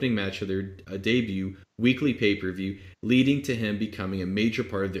in the opening match of their debut weekly pay-per-view, leading to him becoming a major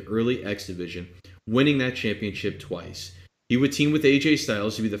part of the early X Division, winning that championship twice. He would team with AJ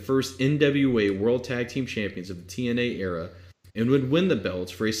Styles to be the first NWA World Tag Team Champions of the TNA era and would win the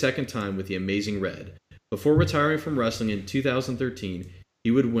belts for a second time with the Amazing Red. Before retiring from wrestling in 2013,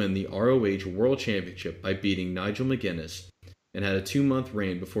 he would win the ROH World Championship by beating Nigel McGuinness and had a 2-month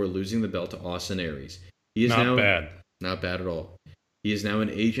reign before losing the belt to Austin Aries. He is Not bad. Not bad at all. He is now an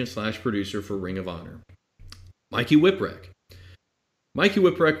agent/producer for Ring of Honor. Mikey Whipwreck. Mikey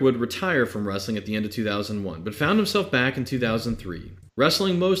Whipwreck would retire from wrestling at the end of 2001, but found himself back in 2003.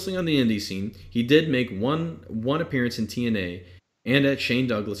 Wrestling mostly on the indie scene, he did make one appearance in TNA and at Shane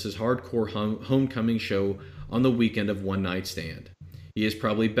Douglas's hardcore homecoming show on the weekend of One Night Stand. He is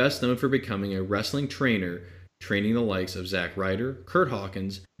probably best known for becoming a wrestling trainer, training the likes of Zack Ryder, Kurt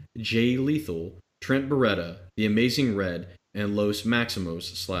Hawkins, Jay Lethal, Trent Beretta, The Amazing Red, and Los Maximos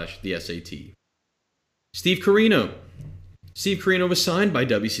 / the SAT. Steve Corino. Steve Corino was signed by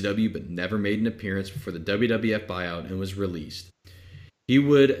WCW but never made an appearance before the WWF buyout and was released. He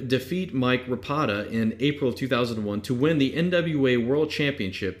would defeat Mike Rapada in April of 2001 to win the NWA World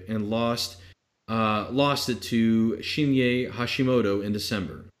Championship and lost it to Shinya Hashimoto in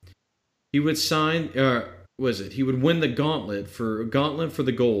December. He would He would win the Gauntlet for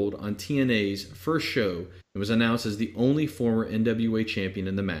the Gold on TNA's first show and was announced as the only former NWA champion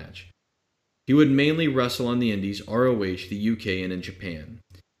in the match. He would mainly wrestle on the Indies, ROH, the UK, and in Japan.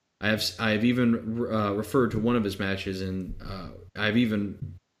 I have even referred to one of his matches, and I've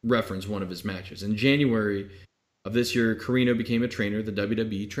even referenced one of his matches. In January of this year, Corino became a trainer at the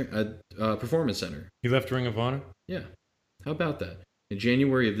WWE Performance Center. He left Ring of Honor? Yeah. How about that? In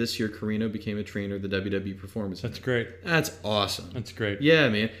January of this year, Corino became a trainer at the WWE Performance Center. That's great. That's awesome. That's great. Yeah,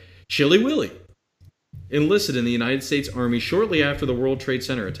 man. Chili Willy enlisted in the United States Army shortly after the World Trade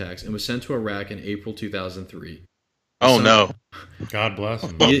Center attacks and was sent to Iraq in April 2003. No. God bless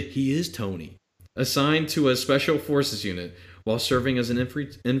him. He is Tony. Assigned to a Special Forces unit while serving as an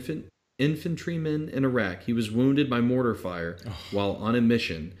infantryman in Iraq, he was wounded by mortar fire while on a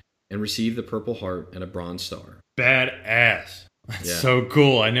mission and received the Purple Heart and a Bronze Star. Badass. That's Yeah. so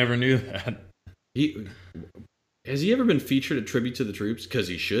cool. I never knew that. Has he ever been featured at Tribute to the Troops? Because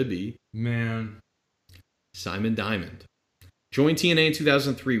he should be. Man. Simon Diamond. Joined TNA in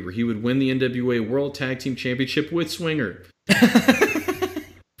 2003, where he would win the NWA World Tag Team Championship with Swinger.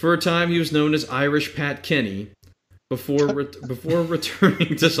 For a time, he was known as Irish Pat Kenny before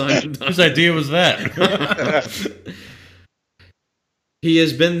returning to Simon Diamond. Whose idea was that? He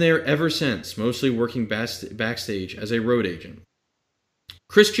has been there ever since, mostly working backstage as a road agent.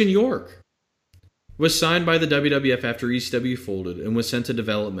 Christian York was signed by the WWF after ECW folded and was sent to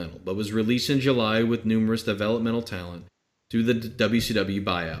developmental, but was released in July with numerous developmental talent through the WCW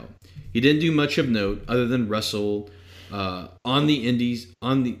buyout. He didn't do much of note other than wrestle on the indies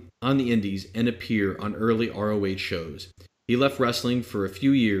and appear on early ROH shows. He left wrestling for a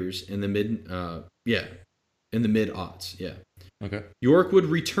few years in the mid-aughts. Yeah. Okay. York would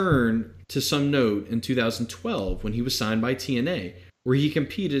return to some note in 2012 when he was signed by TNA, where he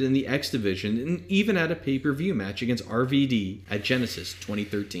competed in the X Division and even had a pay-per-view match against RVD at Genesis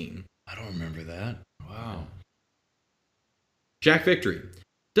 2013. I don't remember that. Wow. Jack Victory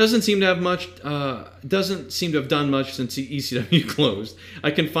doesn't seem to have done much since the ECW closed.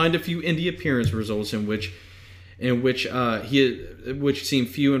 I can find a few indie appearance results which seem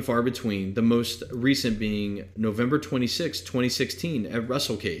few and far between. The most recent being November 26, 2016 at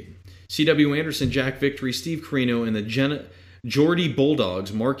WrestleCade. C.W. Anderson, Jack Victory, Steve Corino, and the Geordie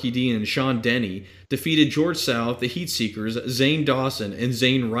Bulldogs, Marky D and Sean Denny, defeated George South, the Heat Seekers, Zane Dawson, and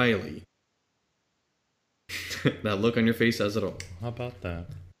Zane Riley. That look on your face says it all. How about that?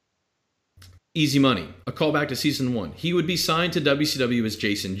 Easy Money, a callback to season 1. He would be signed to WCW as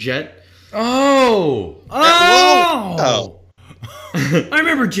Jason Jett. Oh! I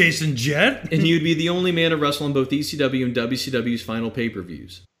remember Jason Jett. And he would be the only man to wrestle on both ECW and WCW's final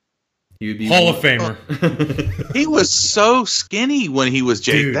pay-per-views. He would be Hall of Famer. He was so skinny when he was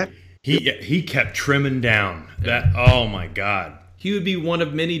Jake. Dude, he kept trimming down. Oh my God. He would be one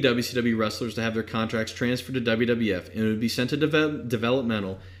of many WCW wrestlers to have their contracts transferred to WWF and would be sent to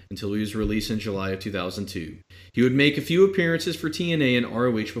developmental until he was released in July of 2002. He would make a few appearances for TNA and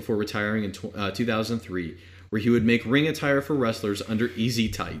ROH before retiring in 2003, where he would make ring attire for wrestlers under Easy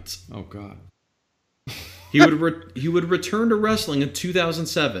Tights. Oh God. He would return to wrestling in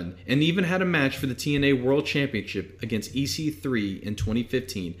 2007 and even had a match for the TNA World Championship against EC3 in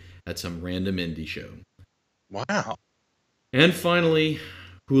 2015 at some random indie show. Wow. And finally,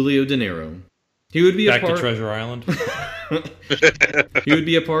 Julio De Niro. He would be back to Treasure Island. He would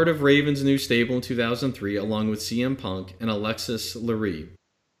be a part of Raven's new stable in 2003, along with CM Punk and Alexis Lurie.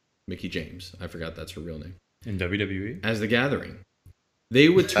 Mickey James. I forgot that's her real name. In WWE? As The Gathering. They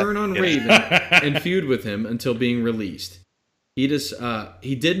would turn on Raven and feud with him until being released. He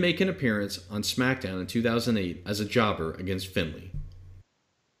did make an appearance on SmackDown in 2008 as a jobber against Finlay.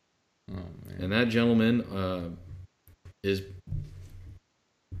 Oh, man. And that gentleman are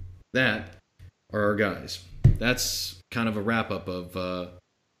our guys. That's kind of a wrap-up of a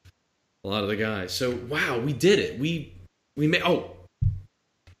lot of the guys. So, wow, we did it. We made... Oh!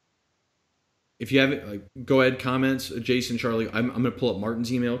 If you haven't, go ahead, comments, Jason, Charlie. I'm going to pull up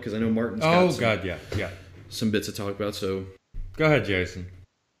Martin's email because I know Martin's got some bits to talk about. So, go ahead, Jason.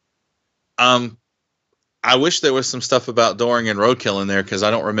 I wish there was some stuff about Doring and Roadkill in there because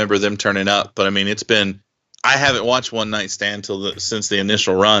I don't remember them turning up. But I mean, I haven't watched One Night Stand since the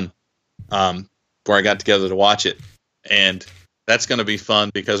initial run, where I got together to watch it, and that's going to be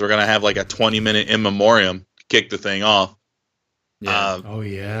fun because we're going to have like a 20-minute in memoriam to kick the thing off. Yeah. Oh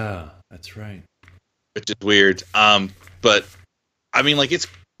yeah, that's right. Which is weird. But I mean, like, it's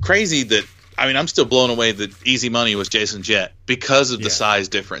crazy that, I mean, I'm still blown away that Easy Money was Jason Jett because of the size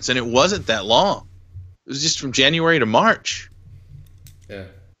difference. And it wasn't that long. It was just from January to March. Yeah.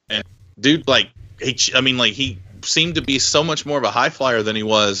 And dude, like, he seemed to be so much more of a high flyer than he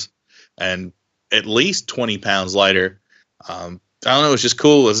was, and at least 20 pounds lighter. I don't know. It was just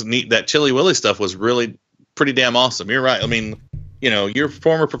cool. It was neat. That Chili Willy stuff was really pretty damn awesome. You're right. I mean, you're a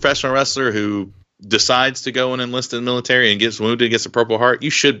former professional wrestler who decides to go and enlist in the military and gets wounded, gets a Purple Heart. You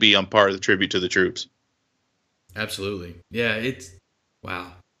should be on part of the tribute to the troops. Absolutely. Yeah, it's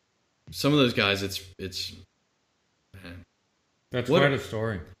wow. Some of those guys, it's man. That's quite a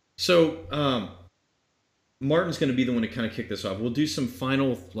story. So, Martin's going to be the one to kind of kick this off. We'll do some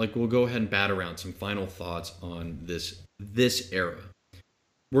final, we'll go ahead and bat around some final thoughts on this era.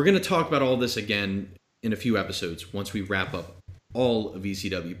 We're going to talk about all this again in a few episodes once we wrap up all of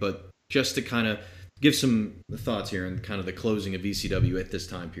ECW, but just to kind of give some thoughts here and kind of the closing of ECW at this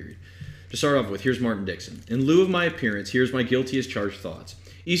time period. To start off with, here's Martin Dixon. In lieu of my appearance, here's my guilty as charged thoughts.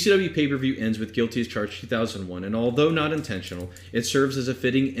 ECW pay-per-view ends with Guilty as Charged 2001, and although not intentional, it serves as a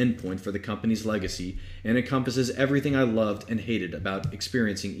fitting endpoint for the company's legacy and encompasses everything I loved and hated about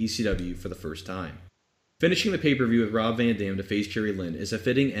experiencing ECW for the first time. Finishing the pay-per-view with Rob Van Dam to face Jerry Lynn is a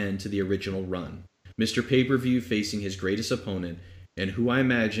fitting end to the original run. Mr. Pay-per-view facing his greatest opponent, and who I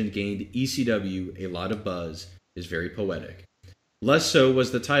imagine gained ECW a lot of buzz, is very poetic. Less so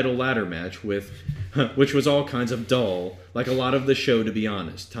was the title ladder match, which was all kinds of dull, like a lot of the show, to be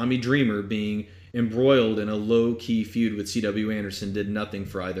honest. Tommy Dreamer being embroiled in a low-key feud with C.W. Anderson did nothing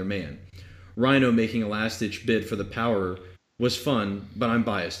for either man. Rhino making a last-ditch bid for the power was fun, but I'm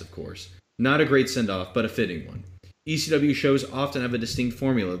biased, of course. Not a great send-off, but a fitting one. ECW shows often have a distinct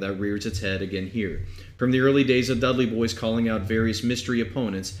formula that rears its head again here. From the early days of Dudley Boys calling out various mystery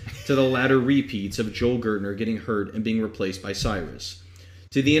opponents, to the latter repeats of Joel Gertner getting hurt and being replaced by Cyrus.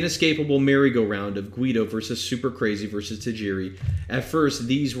 To the inescapable merry-go-round of Guido versus Super Crazy versus Tajiri, at first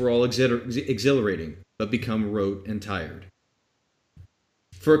these were all exhilarating, but become rote and tired.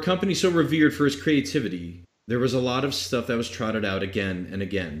 For a company so revered for its creativity, there was a lot of stuff that was trotted out again and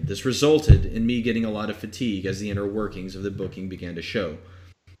again. This resulted in me getting a lot of fatigue as the inner workings of the booking began to show.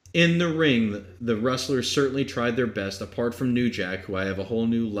 In the ring, the wrestlers certainly tried their best, apart from New Jack, who I have a whole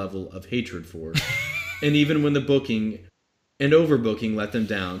new level of hatred for. And even when the booking and overbooking let them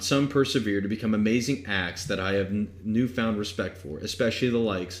down, some persevered to become amazing acts that I have newfound respect for, especially the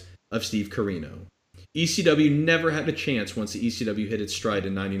likes of Steve Corino. ECW never had a chance once the ECW hit its stride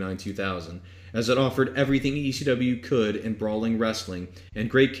in 99-2000, as it offered everything ECW could in brawling wrestling and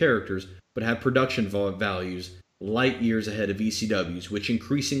great characters, but had production values light years ahead of ECW's, which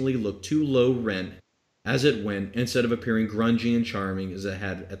increasingly looked too low rent as it went instead of appearing grungy and charming as it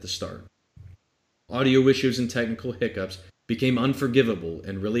had at the start. Audio issues and technical hiccups became unforgivable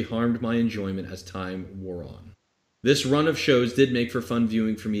and really harmed my enjoyment as time wore on. This run of shows did make for fun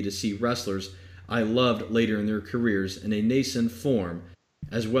viewing for me to see wrestlers I loved later in their careers in a nascent form,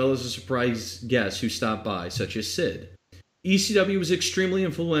 as well as a surprise guest who stopped by, such as Sid. ECW was extremely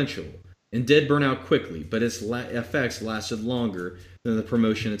influential and did burn out quickly, but its effects lasted longer than the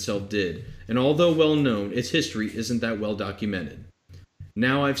promotion itself did, and although well known, its history isn't that well documented.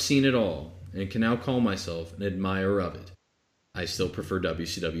 Now I've seen it all, and can now call myself an admirer of it. I still prefer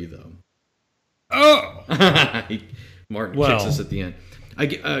WCW, though. Oh! Martin kicks us at the end.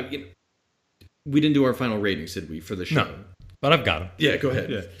 We didn't do our final ratings, did we, for the show? No, but I've got them. Yeah, go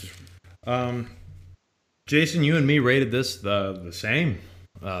ahead. Yeah. Jason, you and me rated this the same,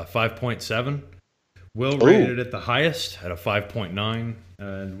 5.7. Will rated it at the highest at a 5.9,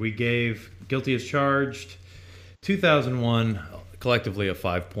 and we gave Guilty as Charged 2001 collectively a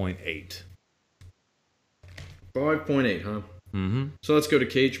 5.8. 5.8, huh? Mm-hmm. So let's go to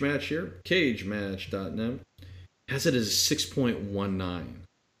Cage Match here. CageMatch.net has it as 6.19.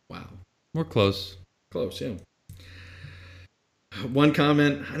 Wow. We're close. Close, yeah. One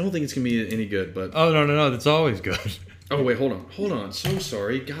comment. I don't think it's going to be any good, but... Oh, no. That's always good. Oh, wait, hold on. So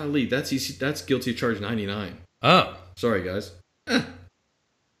sorry. Golly, that's Guilty Charge 99. Oh. Sorry, guys. Because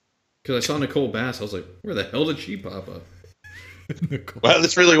I saw Nicole Bass. I was like, where the hell did she pop up? Wow,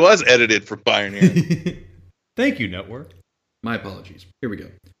 this really was edited for Pioneer. Thank you, Network. My apologies. Here we go.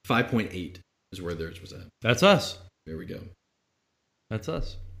 5.8 is where theirs was at. That's us. There we go. That's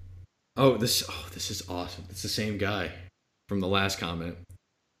us. Oh, this is awesome. It's the same guy from the last comment.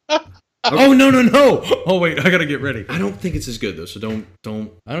 Oh, no. Oh, wait, I got to get ready. I don't think it's as good, though, so don't.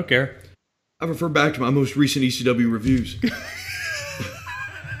 I don't care. I refer back to my most recent ECW reviews.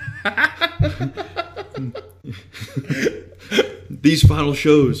 These final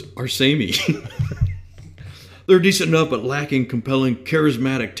shows are samey. They're decent enough, but lacking compelling,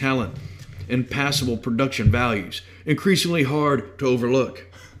 charismatic talent and passable production values. Increasingly hard to overlook.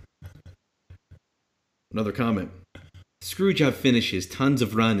 Another comment. Screwjob finishes, tons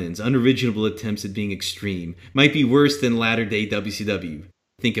of run-ins, unoriginal attempts at being extreme. Might be worse than latter-day WCW.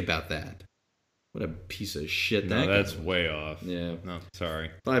 Think about that. What a piece of shit that that's guy. way off. Yeah. No,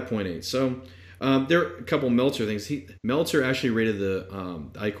 sorry. 5.8. So, there are a couple Meltzer things. Meltzer actually rated the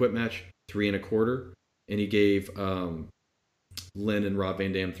I Quit match 3.25, and he gave Lynn and Rob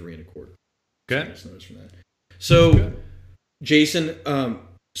Van Dam 3.25. Okay. Nice notes from that. So, Jason,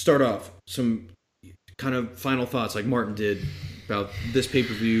 start off some kind of final thoughts like Martin did about this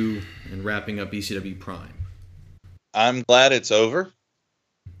pay-per-view and wrapping up ECW Prime. I'm glad it's over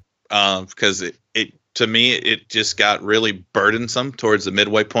because it to me it just got really burdensome towards the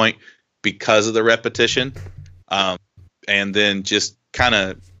midway point because of the repetition, and then just kind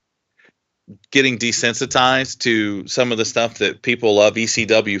of getting desensitized to some of the stuff that people love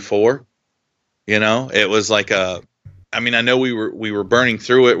ECW for. You know, it was like I know we were burning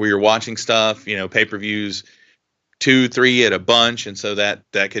through it. We were watching stuff, pay-per-views, 2-3 at a bunch, and so that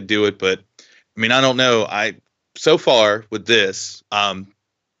could do it. But I don't know. So far with this, I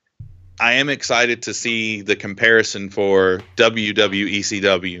am excited to see the comparison for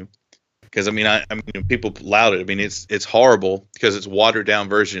WWECW because people loud it. It's horrible because it's a watered down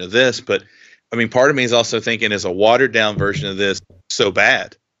version of this. But part of me is also thinking, is a watered down version of this so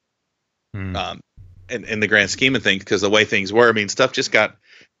bad? In the grand scheme of things, because the way things were, stuff just got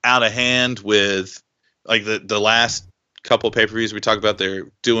out of hand with like the last couple of pay-per-views we talked about. They're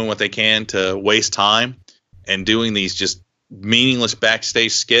doing what they can to waste time and doing these just meaningless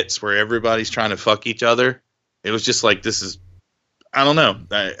backstage skits where everybody's trying to fuck each other. It was just like, this is, I don't know.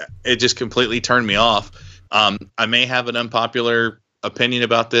 It just completely turned me off. I may have an unpopular opinion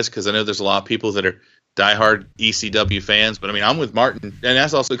about this because I know there's a lot of people that are diehard ECW fans, but I'm with Martin, and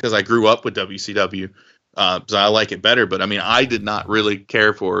that's also because I grew up with WCW, so I like it better. But I did not really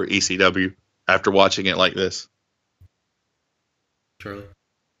care for ECW after watching it like this. Charlie,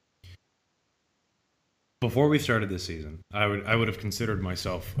 Before we started this season, I would have considered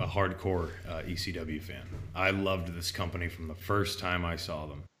myself a hardcore ECW fan. I loved this company from the first time I saw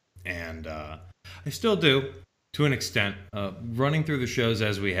them, and I still do to an extent. Running through the shows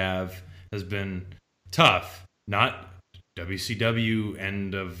as we have has been tough. Not WCW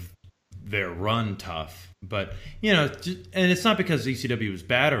end of their run tough, but and it's not because ECW was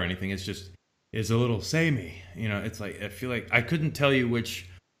bad or anything. It's just it's a little samey. It's like I feel like I couldn't tell you which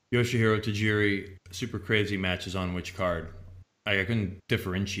Yoshihiro Tajiri Super Crazy matches on which card. I couldn't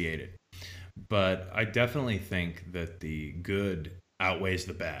differentiate it. But I definitely think that the good outweighs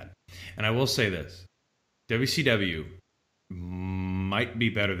the bad. And I will say this. WCW might be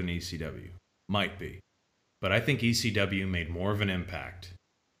better than ECW. Might be. But I think ECW made more of an impact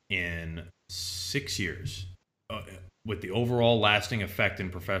in 6 years with the overall lasting effect in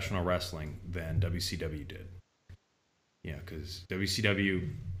professional wrestling than WCW did. Because WCW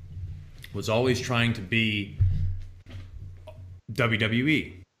was always trying to be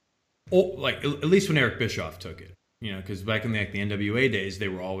WWE. At least when Eric Bischoff took it. Because back in the NWA days, they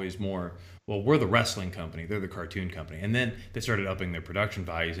were always more, well, we're the wrestling company, they're the cartoon company. And then they started upping their production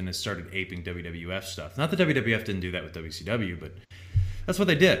values and it started aping WWF stuff. Not that WWF didn't do that with WCW, but that's what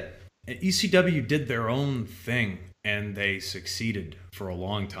they did. And ECW did their own thing and they succeeded for a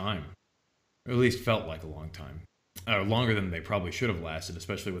long time. Or at least felt like a long time. Longer than they probably should have lasted,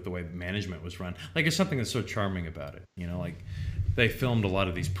 especially with the way the management was run. There's something that's so charming about it. They filmed a lot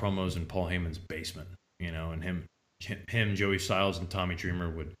of these promos in Paul Heyman's basement, and him, Joey Styles, and Tommy Dreamer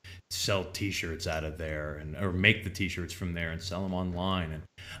would sell T-shirts out of there, or make the T-shirts from there and sell them online.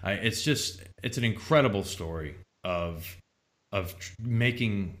 And it's an incredible story of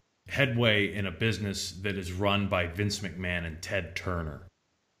making headway in a business that is run by Vince McMahon and Ted Turner.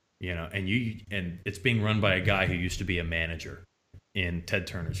 And it's being run by a guy who used to be a manager in Ted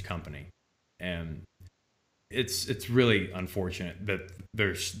Turner's company, and it's really unfortunate that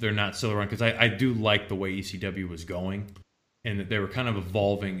they're not still around because I do like the way ECW was going, and that they were kind of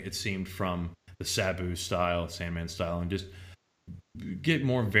evolving. It seemed from the Sabu style, Sandman style, and just get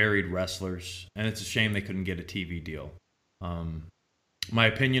more varied wrestlers. And it's a shame they couldn't get a TV deal. My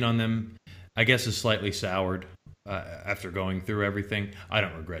opinion on them, I guess, is slightly soured. After going through everything, I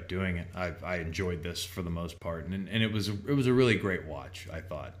don't regret doing it. I enjoyed this for the most part, and it was a really great watch, I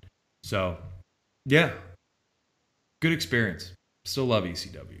thought. So, yeah, good experience. Still love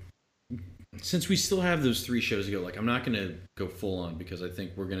ECW. Since we still have those 3 shows to go, I'm not going to go full on because I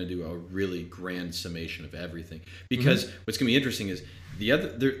think we're going to do a really grand summation of everything. Because what's going to be interesting is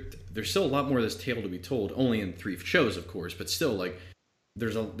there's still a lot more of this tale to be told, only in 3 shows, of course, but still,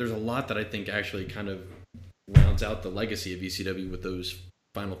 there's a lot that I think actually kind of rounds out the legacy of ECW with those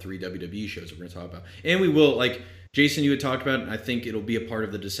final 3 WWE shows that we're going to talk about. And we will, Jason, you had talked about, and I think it'll be a part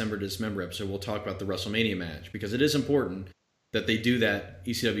of the December to Dismember episode, we'll talk about the WrestleMania match, because it is important that they do that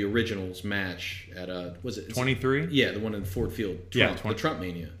ECW Originals match at, was it? 23? Yeah, the one in Ford Field. Trump, the Trump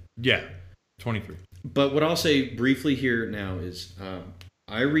Mania. Yeah, 23. But what I'll say briefly here now is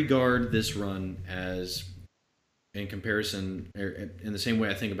I regard this run as, in comparison, in the same way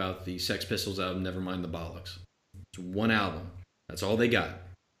I think about the Sex Pistols album, Nevermind the Bollocks. It's one album. That's all they got.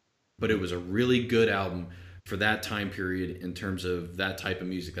 But it was a really good album for that time period in terms of that type of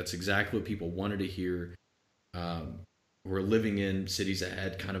music. That's exactly what people wanted to hear. We're living in cities that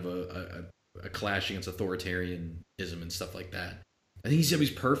had kind of a clash against authoritarianism and stuff like that. I think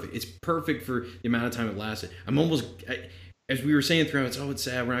ECW's perfect. It's perfect for the amount of time it lasted. As we were saying throughout, it's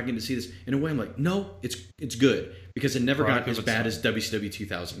sad, we're not getting to see this. In a way, I'm like, no, it's good. Because it never got as bad as WCW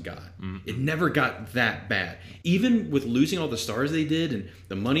 2000 got. Mm-hmm. It never got that bad. Even with losing all the stars they did and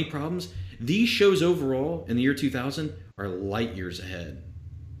the money problems, these shows overall in the year 2000 are light years ahead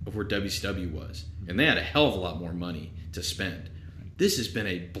of where WCW was. And they had a hell of a lot more money to spend. This has been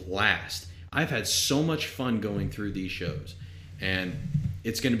a blast. I've had so much fun going through these shows. And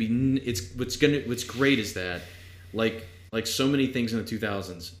what's great is that, like so many things in the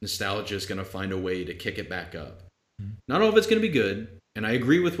 2000s, nostalgia is going to find a way to kick it back up. Not all of it's going to be good, and I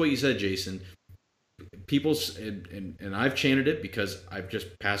agree with what you said, Jason. And I've chanted it because I've just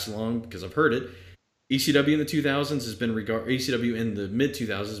passed along because I've heard it. ECW in the 2000s has been ECW in the mid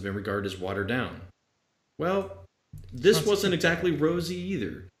 2000s has been regarded as watered down. Well, this wasn't exactly rosy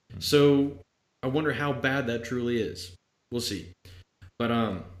either. So I wonder how bad that truly is. We'll see.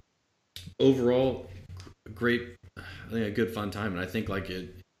 But overall, I think a good fun time, and I think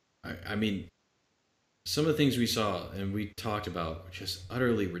I mean, some of the things we saw and we talked about were just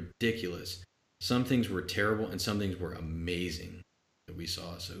utterly ridiculous. Some things were terrible, and some things were amazing that we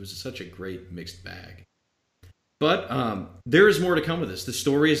saw. So it was such a great mixed bag. But there is more to come with this. The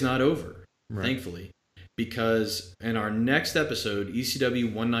story is not over, thankfully, because in our next episode,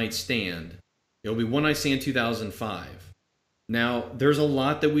 ECW One Night Stand, it'll be One Night Stand 2005. Now, there's a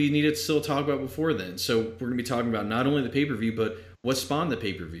lot that we need to still talk about before then. So we're going to be talking about not only the pay-per-view, but what spawned the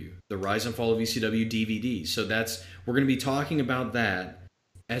pay-per-view, the rise and fall of ECW DVD. So we're going to be talking about that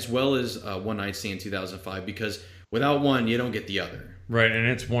as well as One Night Stand 2005, because without one, you don't get the other. Right, and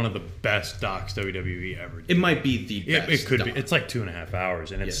it's one of the best docs WWE ever did. It might be the best. It could be. doc. It's like 2.5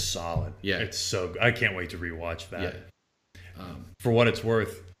 hours, and it's solid. Yeah. It's so. I can't wait to rewatch that. Yeah. For what it's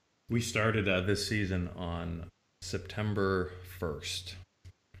worth, we started this season on September 1st,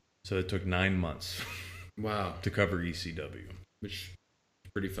 so it took 9 months. Wow. To cover ECW, Which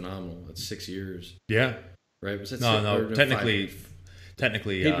is pretty phenomenal. That's 6 years. Yeah. Right? Was that No. Technically,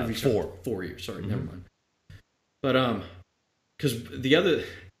 4. 4 years. Sorry, never mind. But because the other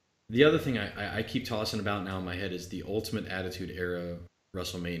thing I keep tossing about now in my head is the Ultimate Attitude Era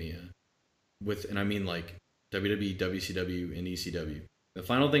WrestleMania, and I mean like WWE, WCW, and ECW. The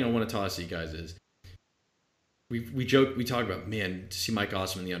final thing I want to toss to you guys is we talk about, man, to see Mike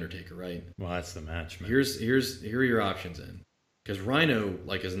Awesome and the Undertaker, right? Well, that's the match, man. Here are your options then, because Rhino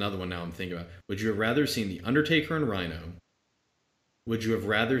is another one now I'm thinking about. Would you have rather seen the Undertaker and Rhino? Would you have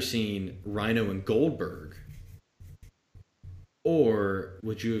rather seen Rhino and Goldberg? Or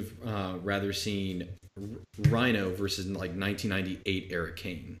would you have rather seen Rhino versus 1998 Eric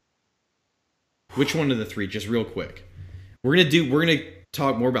Kane? Which one of the three? Just real quick. We're gonna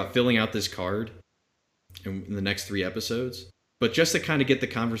talk more about filling out this card in the next 3 episodes. But just to kind of get the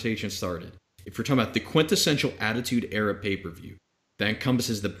conversation started, if we're talking about the quintessential Attitude Era pay-per-view that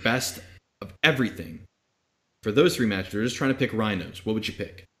encompasses the best of everything, for those 3 matches, we're just trying to pick Rhinos. What would you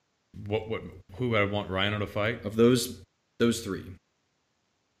pick? Who would I want Rhino to fight? Of those 3.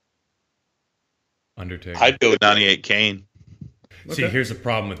 Undertaker. I'd go with 98 Kane. See, here's the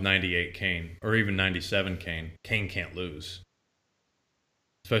problem with 98 Kane, or even 97 Kane. Kane can't lose.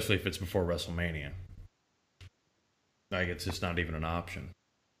 Especially if it's before WrestleMania. It's just not even an option.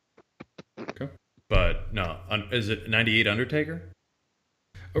 Okay. But, no. Is it 98 Undertaker?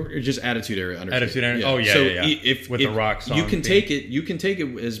 Or just Attitude Era Undertaker. Attitude Era? Oh, yeah, so yeah. If with the Rock song. you can take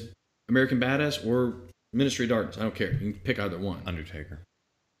it as American Badass or Ministry of Darkness. I don't care. You can pick either one. Undertaker.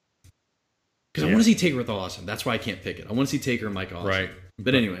 Because I want to see Taker with Awesome. That's why I can't pick it. I want to see Taker and Mike Awesome. Right.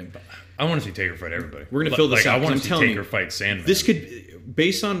 But anyway. I want to see Taker fight everybody. We're going to fill this out. I want to see Taker you, fight Sandman. This could,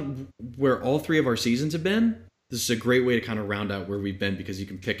 based on where all 3 of our seasons have been, this is a great way to kind of round out where we've been, because you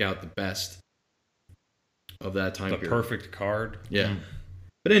can pick out the best of that time period. The perfect card. Yeah.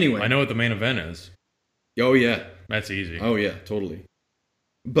 But anyway. I know what the main event is. Oh, yeah. That's easy. Oh, yeah, totally.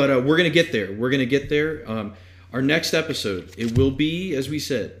 But we're going to get there. We're going to get there. Our next episode, it will be, as we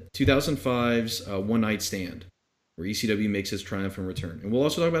said, 2005's One Night Stand, where ECW makes its triumphant return. And we'll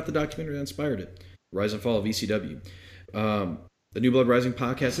also talk about the documentary that inspired it, Rise and Fall of ECW. The New Blood Rising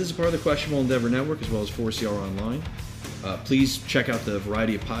podcast is a part of the Questionable Endeavor Network, as well as 4CR Online. Please check out the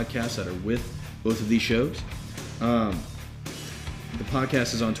variety of podcasts that are with both of these shows. The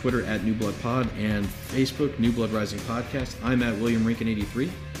podcast is on Twitter at New Blood Pod and Facebook, New Blood Rising Podcast. I'm at William Rinkin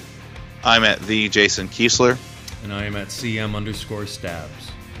 83. I'm at the Jason Kiesler. And I am at CM_stabs.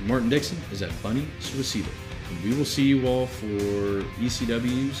 And Martin Dixon is at Bunny Suicida. And we will see you all for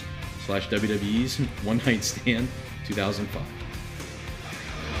ECW's /WWE's One Night Stand 2005.